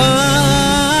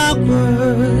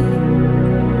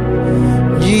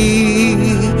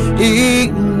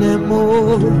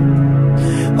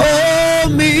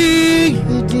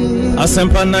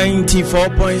 Asempa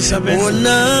 94.7.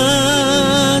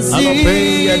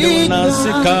 Anope ya de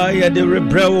unasika ya de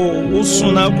rebreo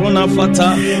usuna krona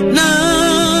fata.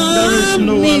 There is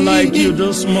no one like you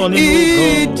this morning,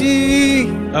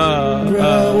 oh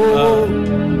God.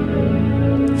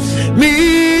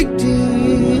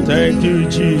 Thank you,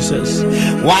 Jesus.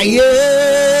 Why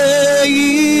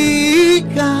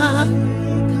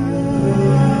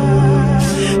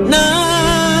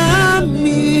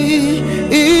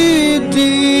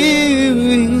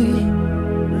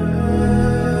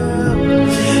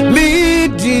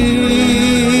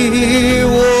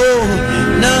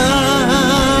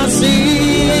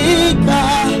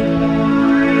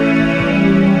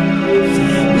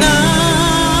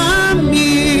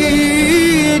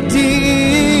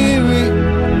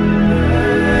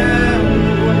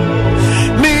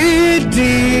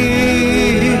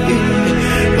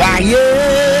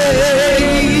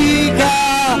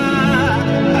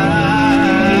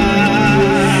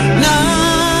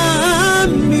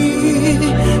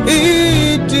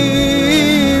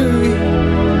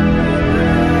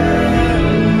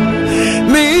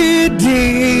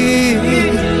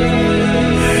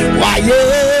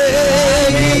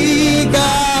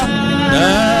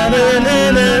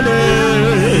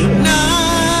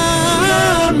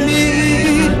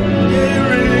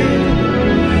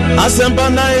Asempa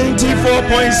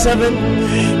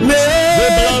 94.7. We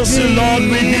bless you, Lord.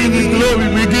 We give you glory.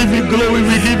 We give you glory.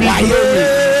 We give you glory.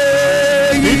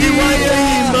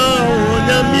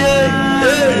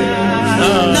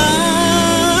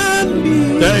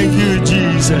 Thank you,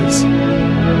 Jesus.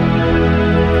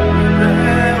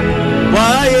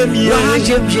 Why am you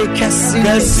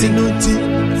Cassinuti?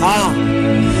 Oh,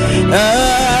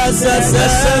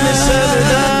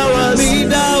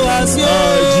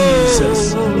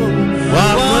 Jesus.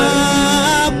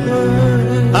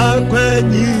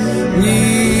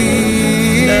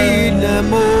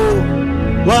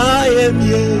 Why am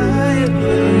you?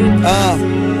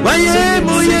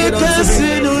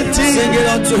 Sing it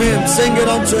unto him. Sing it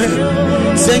unto him.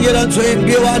 Sing it unto him.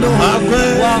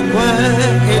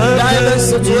 In diverse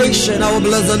situation, I will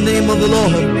bless the name of the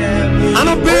Lord.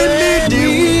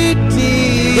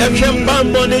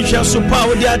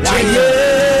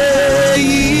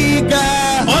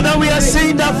 Father, we are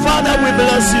saying that, Father, we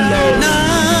bless you, Lord.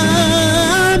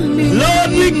 Lord,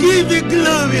 we give you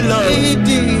glory, Lord.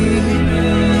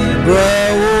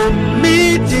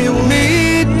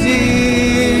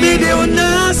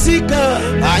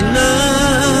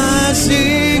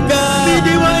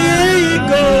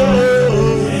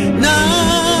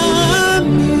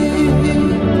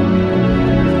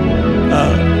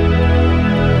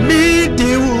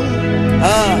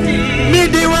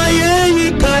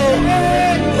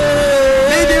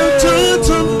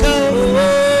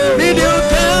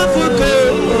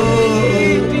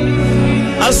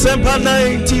 Semper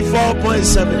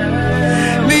 94.7.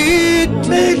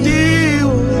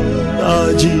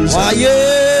 Oh, Jesus.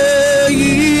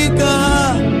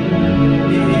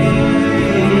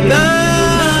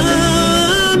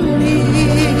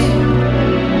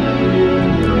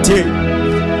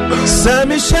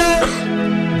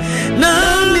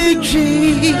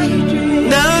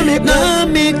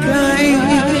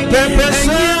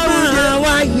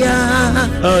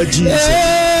 Oh, Jesus.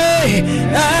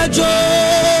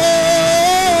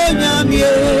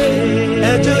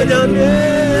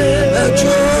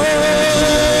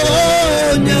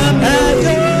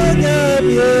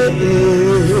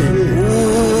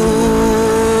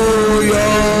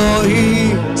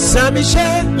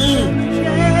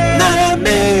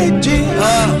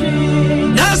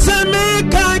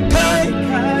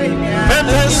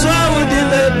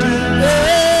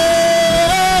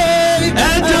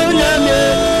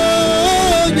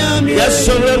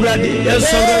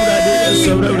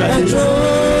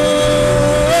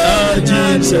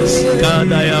 Jesus,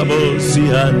 Kadayabo,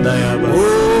 Sihandayabo.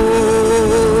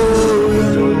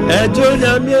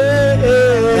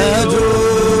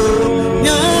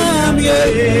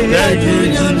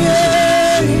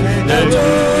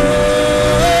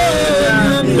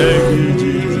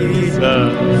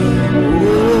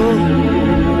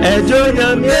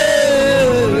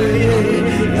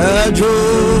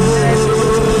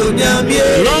 Thank you,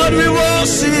 Lord, we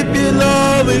worship you,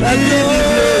 Lord, we give you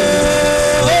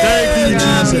glory. Thank you,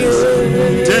 Jesus.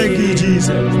 Thank you, Jesus.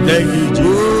 Thank you, Jesus.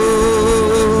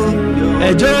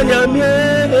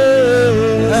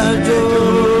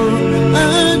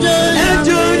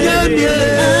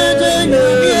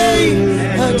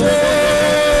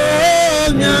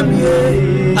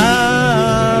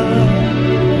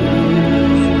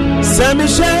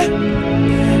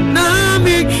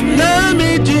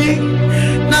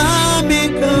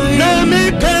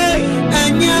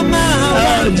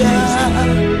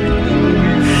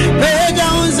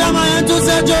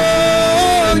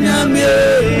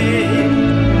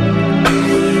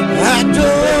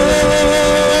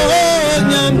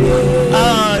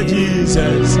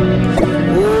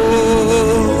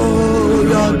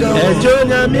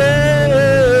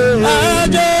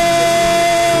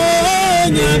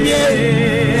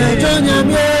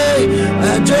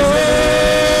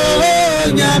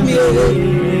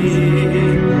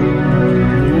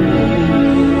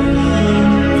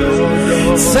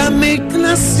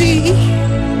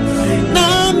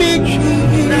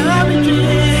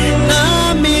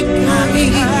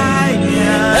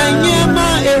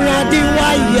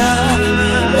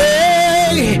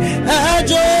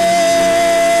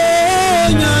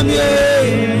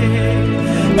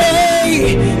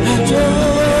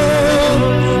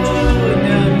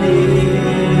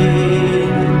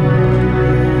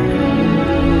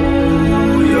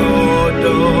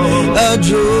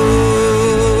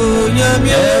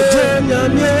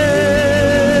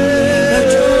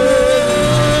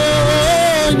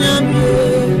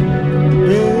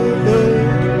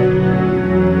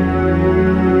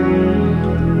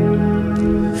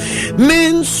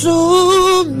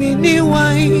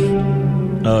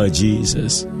 Oh,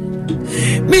 Jesus.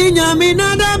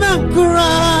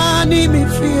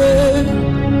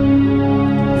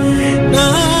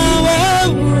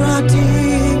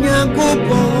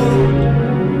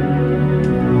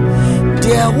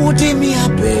 Would me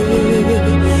up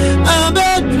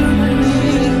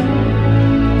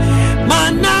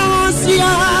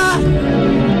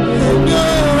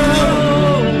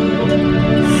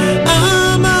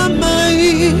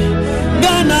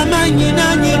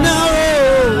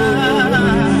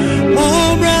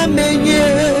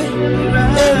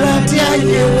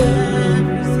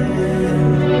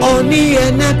Oni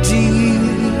enati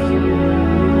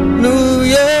no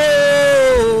ye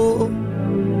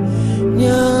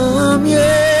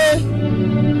nyamye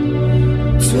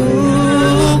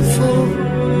tufo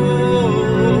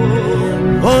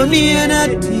Oni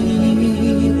enati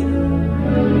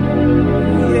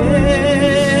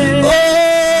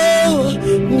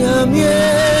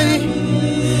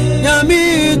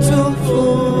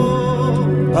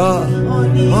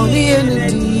Only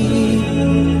energy,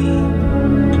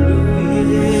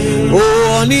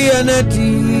 oh, only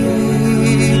energy,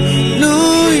 no,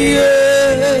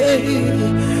 yeah,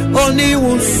 only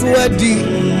one sweaty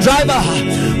driver,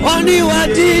 only what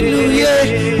did you, yeah,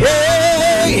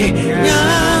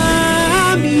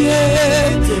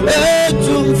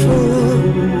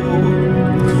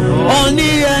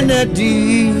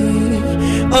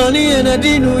 only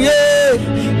energy, no, yeah.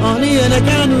 Only in a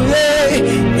canoe,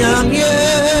 yam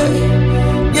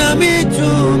yummy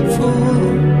too.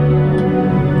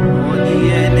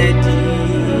 Only energy,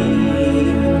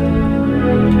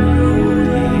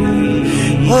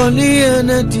 only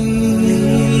energy,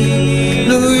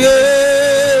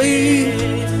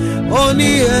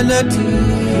 only energy,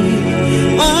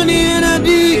 only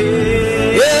energy,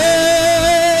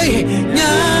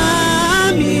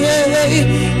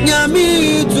 yummy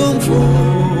too.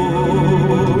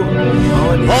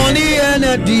 Only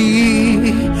energy,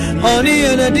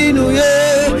 no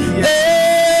yeah.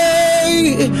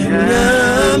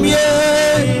 Nam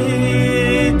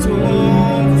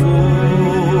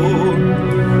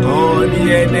only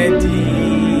energy.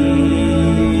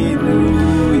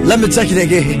 Let me take it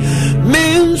again.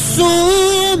 Men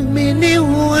so many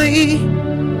way.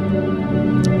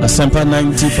 Asempa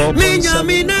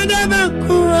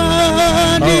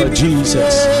 94.7. Oh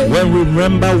Jesus, when we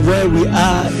remember where we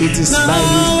are, it is by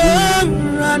His will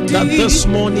that this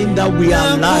morning that we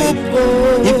are alive.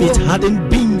 If it hadn't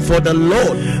been for the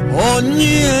Lord on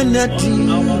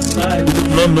our side, we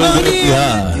would not know where we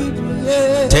are.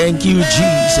 Thank you,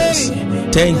 Jesus.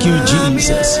 Thank you,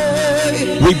 Jesus.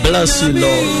 We bless you,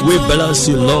 Lord. We bless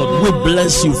you, Lord. We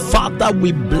bless you, Father.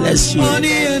 We bless you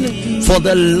for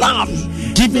the love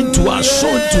given to us,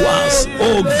 shown to us,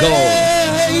 oh God.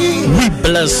 We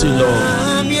bless you, Lord.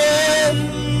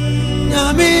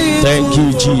 Thank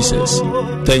you, Jesus.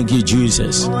 Thank you,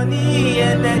 Jesus.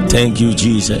 Thank you,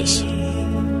 Jesus.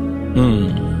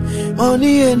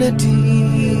 Only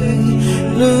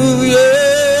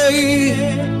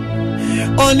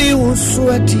only one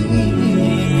sweaty,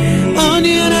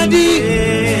 only energy,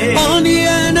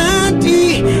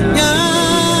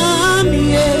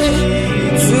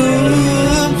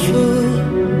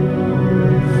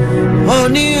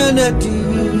 Only energy,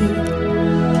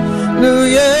 no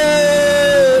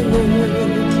yeah,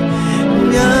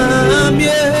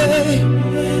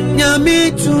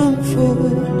 nyame tumfo.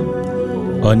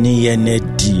 Only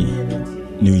energy,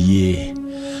 no yeah.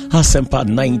 Asempa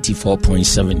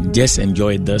 94.7. Just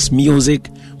enjoy this music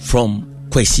from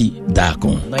Kwesi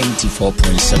Dakon.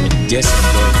 94.7. Just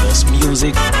enjoy this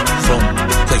music from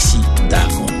Kwesi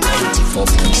Dakon.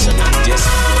 94.7. Just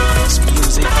enjoy this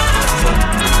music from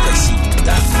Kwesi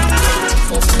Dakon.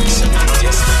 94.7.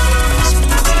 Just enjoy this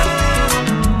music.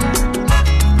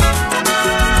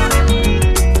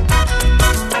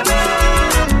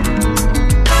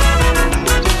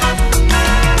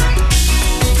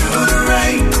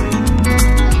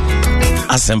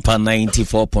 Asempa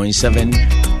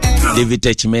 94.7. David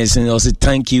H. Mason also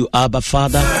thank you, Abba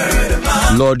Father.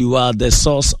 Lord, you are the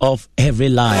source of every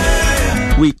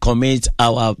life. We commit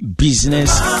our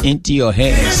business into your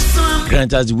hands.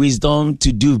 Grant us wisdom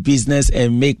to do business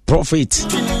and make profit.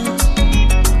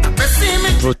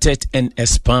 Protect and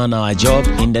expand our job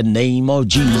in the name of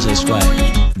Jesus Christ.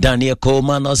 Daniel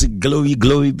Coleman also glory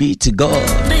be to God.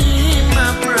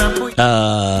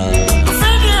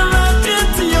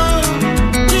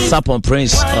 Sapon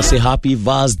Prince, I say happy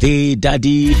birthday,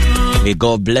 Daddy. May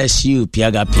God bless you,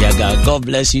 Piaga. God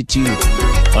bless you too.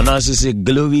 And I say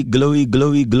glory.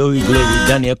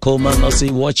 Daniel Coleman, I say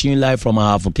watching live from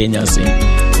half of Kenya. Say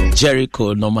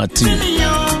Jericho number 2.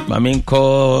 Mami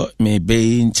call me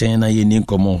be in China. You need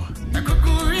come on.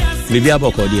 Baby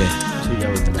aboko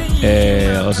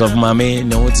there. Also Mami,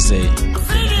 know what to say.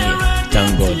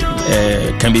 Thank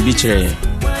God. Can be betrayed.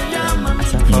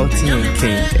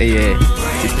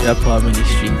 Superior Power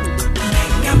Ministry.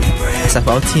 As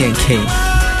about TNK,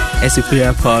 a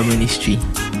Superior Power Ministry.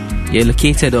 You're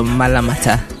located on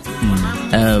Malamata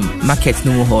Market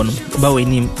Numuhon,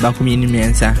 Bawinim, Bakumini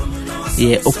Mensa.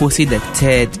 You're opposite the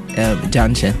 3rd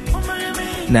junction.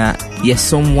 Now, yes,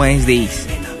 some Wednesdays,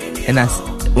 and as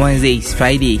Wednesdays,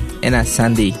 Friday, and as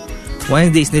Sunday.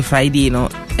 Wednesdays, the Friday,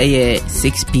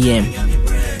 6 p.m.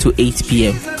 to 8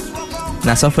 p.m.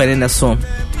 Now software in the song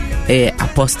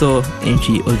Apostle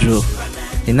Entry Odro.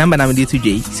 The number I'm due to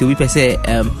J. So we say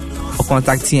or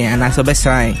contacting and I saw best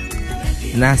sign.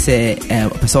 Now say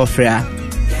software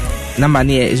number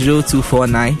near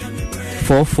 0249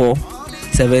 44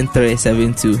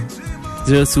 7372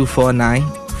 0249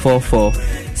 44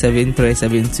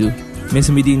 7372. Miss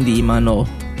meeting the Emmanuel.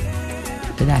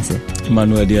 That's it.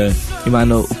 Emmanuel dear.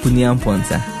 Emmanuel Opuni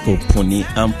Amponsa. Opuni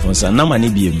Amponsa. Number ni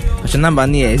BM. What's your number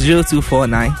near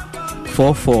 0249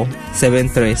 44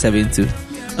 7372.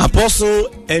 Apostle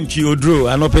Entry Odro.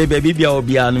 I know baby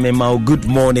bia me ma good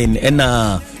morning and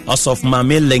us of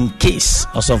Mame Lenkis.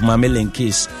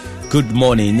 Good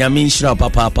morning. Nyami Shra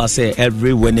Papa say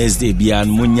every Wednesday bia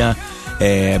munya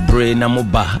Bray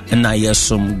Namoba and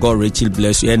Ayesum. God Rachel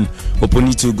bless you and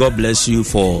Opuni to God bless you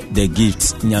for the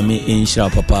gifts. Nyami Insha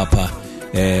Papa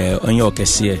on your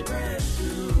case.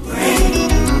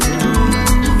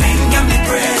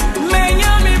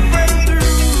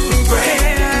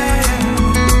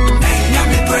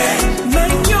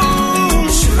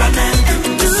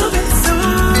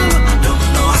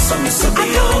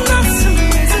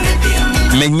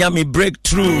 Menyami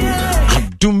breakthrough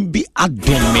adumbi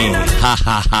adumi ha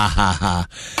ha ha ha ha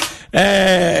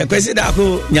kwesi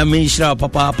dako nyami shira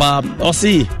papa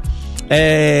osi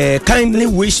kindly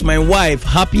wish my wife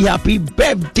happy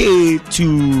birthday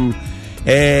to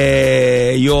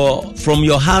from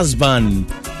your husband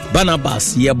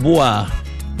Barnabas Yeboah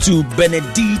to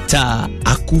Benedita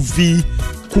Akuvi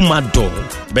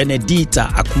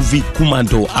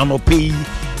Kumado anope.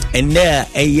 And there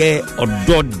a year or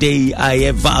dot day,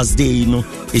 a vast day, you know,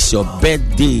 it's your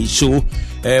birthday. So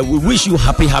we wish you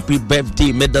happy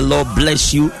birthday. May the Lord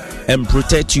bless you and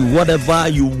protect you. Whatever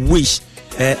you wish,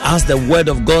 as the word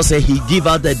of God says, He give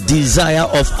us the desire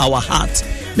of our heart.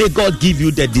 May God give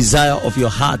you the desire of your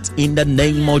heart in the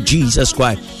name of Jesus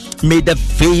Christ. May the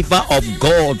favor of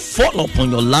God fall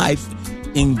upon your life.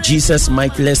 In Jesus'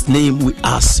 mightiest name, we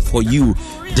ask for you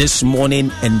this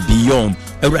morning and beyond.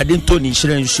 So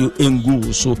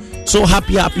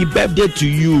happy birthday to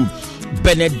you,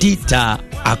 Benedita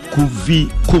Akuvi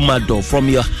Kumado, from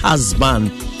your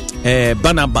husband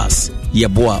Barnabas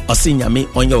Yeboah. Osinyami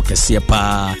onyo kese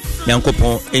pa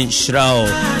Yankopon enshirao.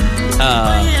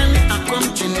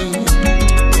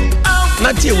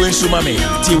 Na tiwe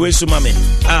sumame.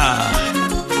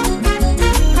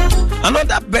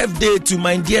 Another birthday to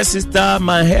my dear sister,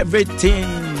 my everything,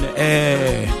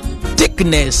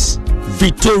 Thickness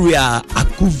Victoria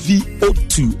Akuvi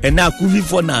Otu, and Akuvi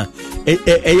for now,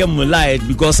 light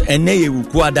because ene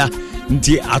ukwada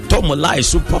nti atomolai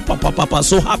so papa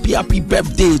so happy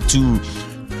birthday to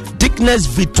Thickness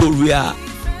Victoria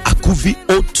Akuvi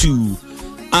Otu,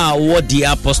 our the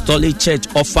Apostolic Church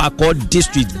of Akko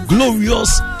District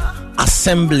Glorious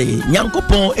Assembly.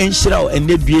 Nyankopon enshira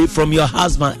enebie from your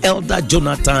husband Elder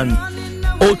Jonathan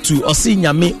Otu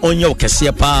osinyame onye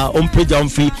okese pa ompeja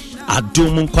omfi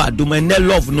adum ene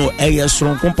love no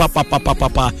eyesron kun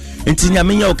papa enti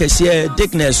nyame nya okese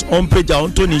Thickness ompeja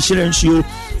ontoni nshirenshu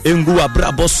engu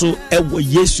abraboso ewo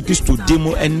Yesu Kristo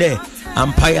demo ene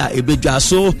empire ebedwa.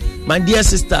 So my dear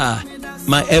sister,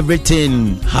 my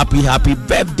everything, happy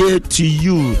birthday to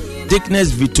you,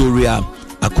 Thickness Victoria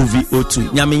Akuvi Otu.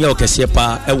 Nyame ya okese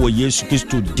pa ewo Yesu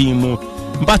Kristo dimo.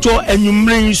 Mpacho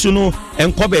enyumre so no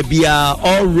enkobe bia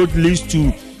all road leads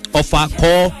to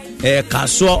Ofako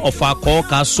Kaso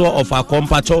Ofako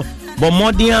mpacho bo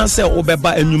modern se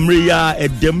obeba enyumre ya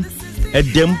edem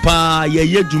pa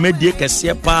ye dwumedie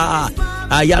kese pa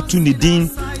ayatu ni din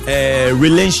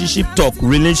relationship talk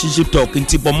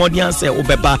nti bo modern se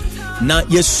obeba na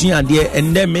yesua de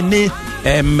endemene.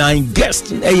 My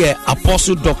guest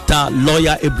Apostle Dr.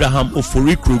 Lawyer Abraham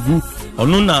Ofori Krogu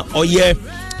onuna oye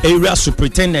area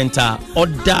superintendent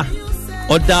order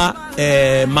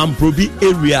Mamprobi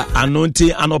area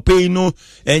anonte anope no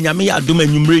nyame ya adom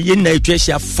anwumre ye na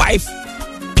etwehia 5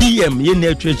 p.m. ye na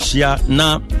etwehia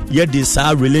na ye de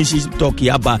sa relationship talk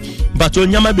yaba but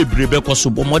onyama bebrebe koso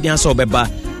bo modern so beba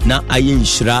na aye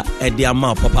nhira ede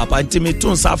ama papa ntimi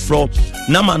tun safro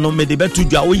na ma no me de betu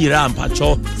dwa wo yira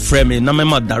ampacho frame na me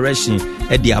ma direction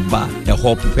ede aba e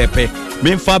hope pepe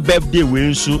me fa birthday we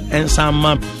nsu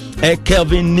ensama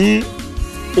Kelvin ni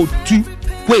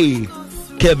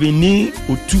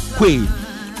Otukwe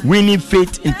Winning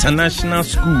Faith International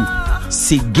School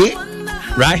Sige,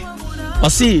 right? I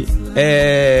see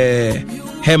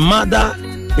her mother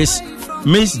is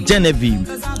Miss Genevieve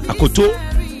Akoto.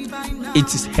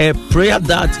 It is her prayer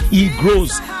that he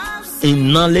grows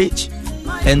in knowledge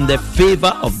and the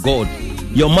favor of God.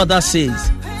 Your mother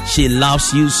says She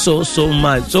loves you so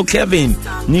much. So Kevin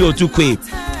Niotukwe,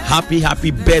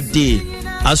 happy birthday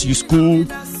as you school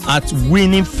at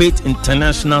Winning Faith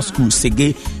International School.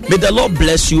 Sege, may the Lord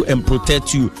bless you and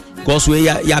protect you. Because we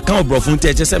can't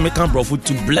brofunte, just say me can't brofu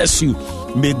to bless you.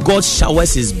 May God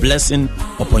showers His blessing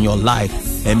upon your life,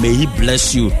 and may He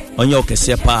bless you on your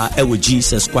kesepa. With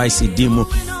Jesus Christ, Dimu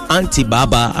Auntie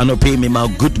Baba, I no pay me my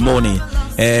good morning.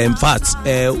 In fact,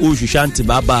 Auntie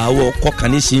Baba, our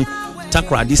kokanishi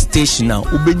Takradi station now.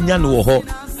 Ubenyan wo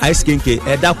ice kinke.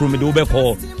 That room do be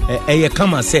call.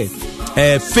 Come and say,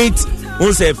 faith.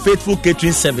 We say faithful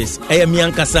catering service.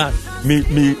 Miankasa me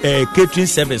catering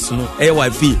service no.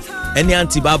 Wifi. Any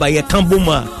Auntie Baba ye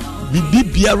kambuma. Bibi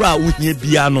biara uhie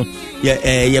bia no.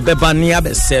 Ye beba ni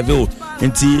abe serve.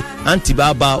 Nti Auntie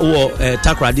Baba wo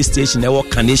Takradi station wo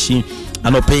kaneshi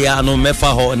anope ya no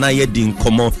mefa ho na ye din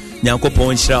komo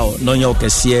nyankopon hira o no nya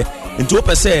okese. Nti wo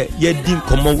pese ye din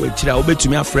komo we hira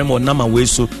obetumi afrem o nama we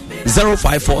so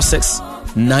 0546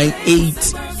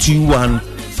 982158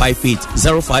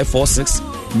 0546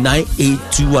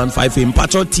 982158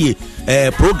 mpacho tie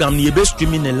program ni ye be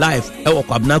streaming in live e wo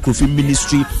Kwabena Kofi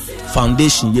Ministry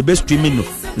Foundation ye be streaming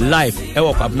live e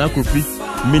wo Kwabena Kofi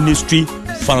Ministry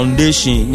Foundation.